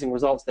the amazing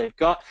results they've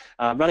got.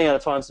 Running out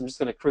of time, so I'm just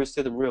going to cruise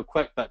through them real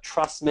quick, but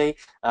trust me,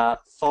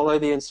 follow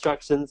the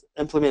instructions,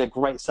 implement a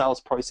great sales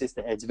process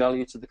that adds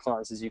value to the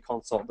clients as you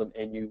consult them,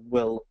 and you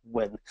will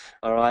win.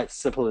 All right,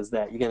 simple as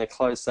that. You're going to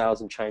close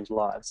sales and change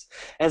lives.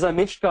 As I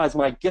mentioned, guys,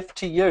 my gift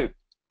to you,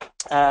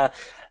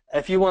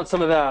 if you want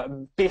some of our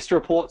best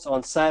reports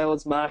on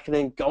sales,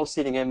 marketing, goal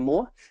setting, and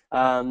more,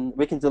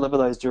 we can deliver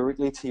those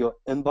directly to your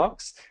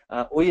inbox.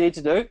 All you need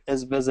to do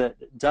is visit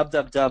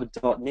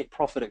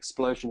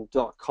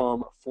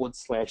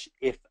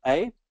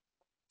www.netprofitexplosion.com/FA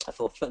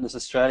for Fitness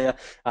Australia.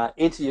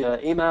 Enter your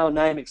email,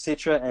 name,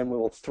 etc., and we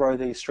will throw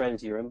these straight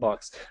into your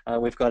inbox.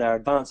 We've got our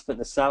advanced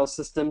fitness sales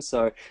system,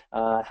 so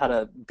how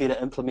to better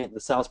implement the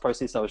sales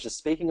process I was just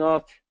speaking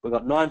of. We've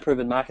got 9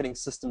 proven marketing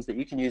systems that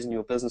you can use in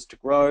your business to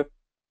grow.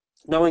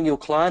 Knowing your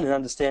client and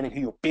understanding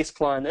who your best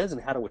client is and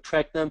how to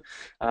attract them.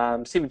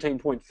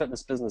 17-point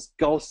fitness business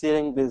goal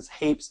setting. There's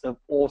heaps of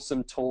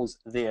awesome tools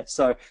there.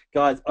 So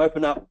guys,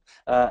 open up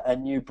a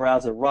new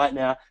browser right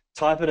now.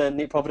 Type it in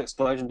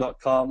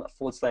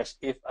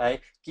netprofitexplosion.com/FA.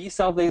 Get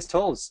yourself these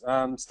tools.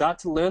 Start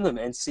to learn them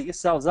and set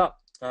yourselves up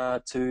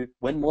to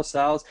win more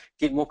sales,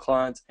 get more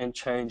clients, and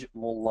change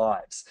more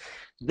lives.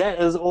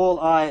 That is all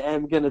I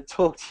am going to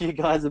talk to you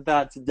guys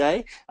about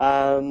today.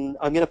 I'm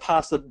going to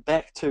pass it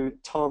back to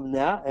Tom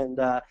now, and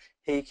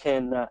he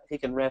can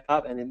wrap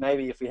up, and then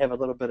maybe if we have a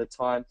little bit of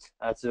time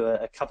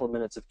to a couple of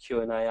minutes of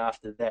Q&A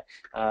after that,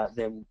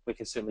 then we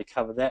can certainly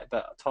cover that.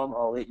 But Tom,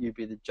 I'll let you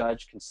be the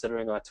judge,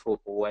 considering I talk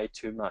way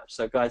too much.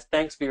 So guys,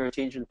 thanks for your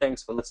attention,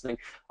 thanks for listening.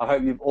 I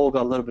hope you've all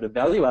got a little bit of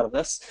value out of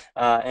this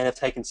and have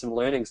taken some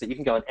learnings that you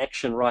can go in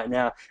action right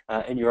now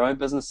in your own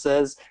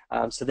businesses,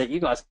 so that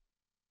you guys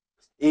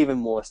even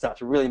more start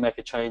to really make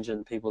a change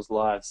in people's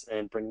lives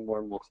and bring more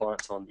and more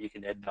clients on that you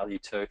can add value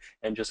to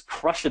and just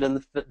crush it in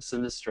the fitness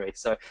industry.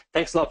 So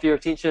thanks a lot for your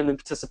attention and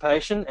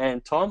participation,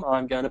 and Tom,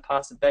 I'm going to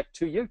pass it back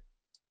to you.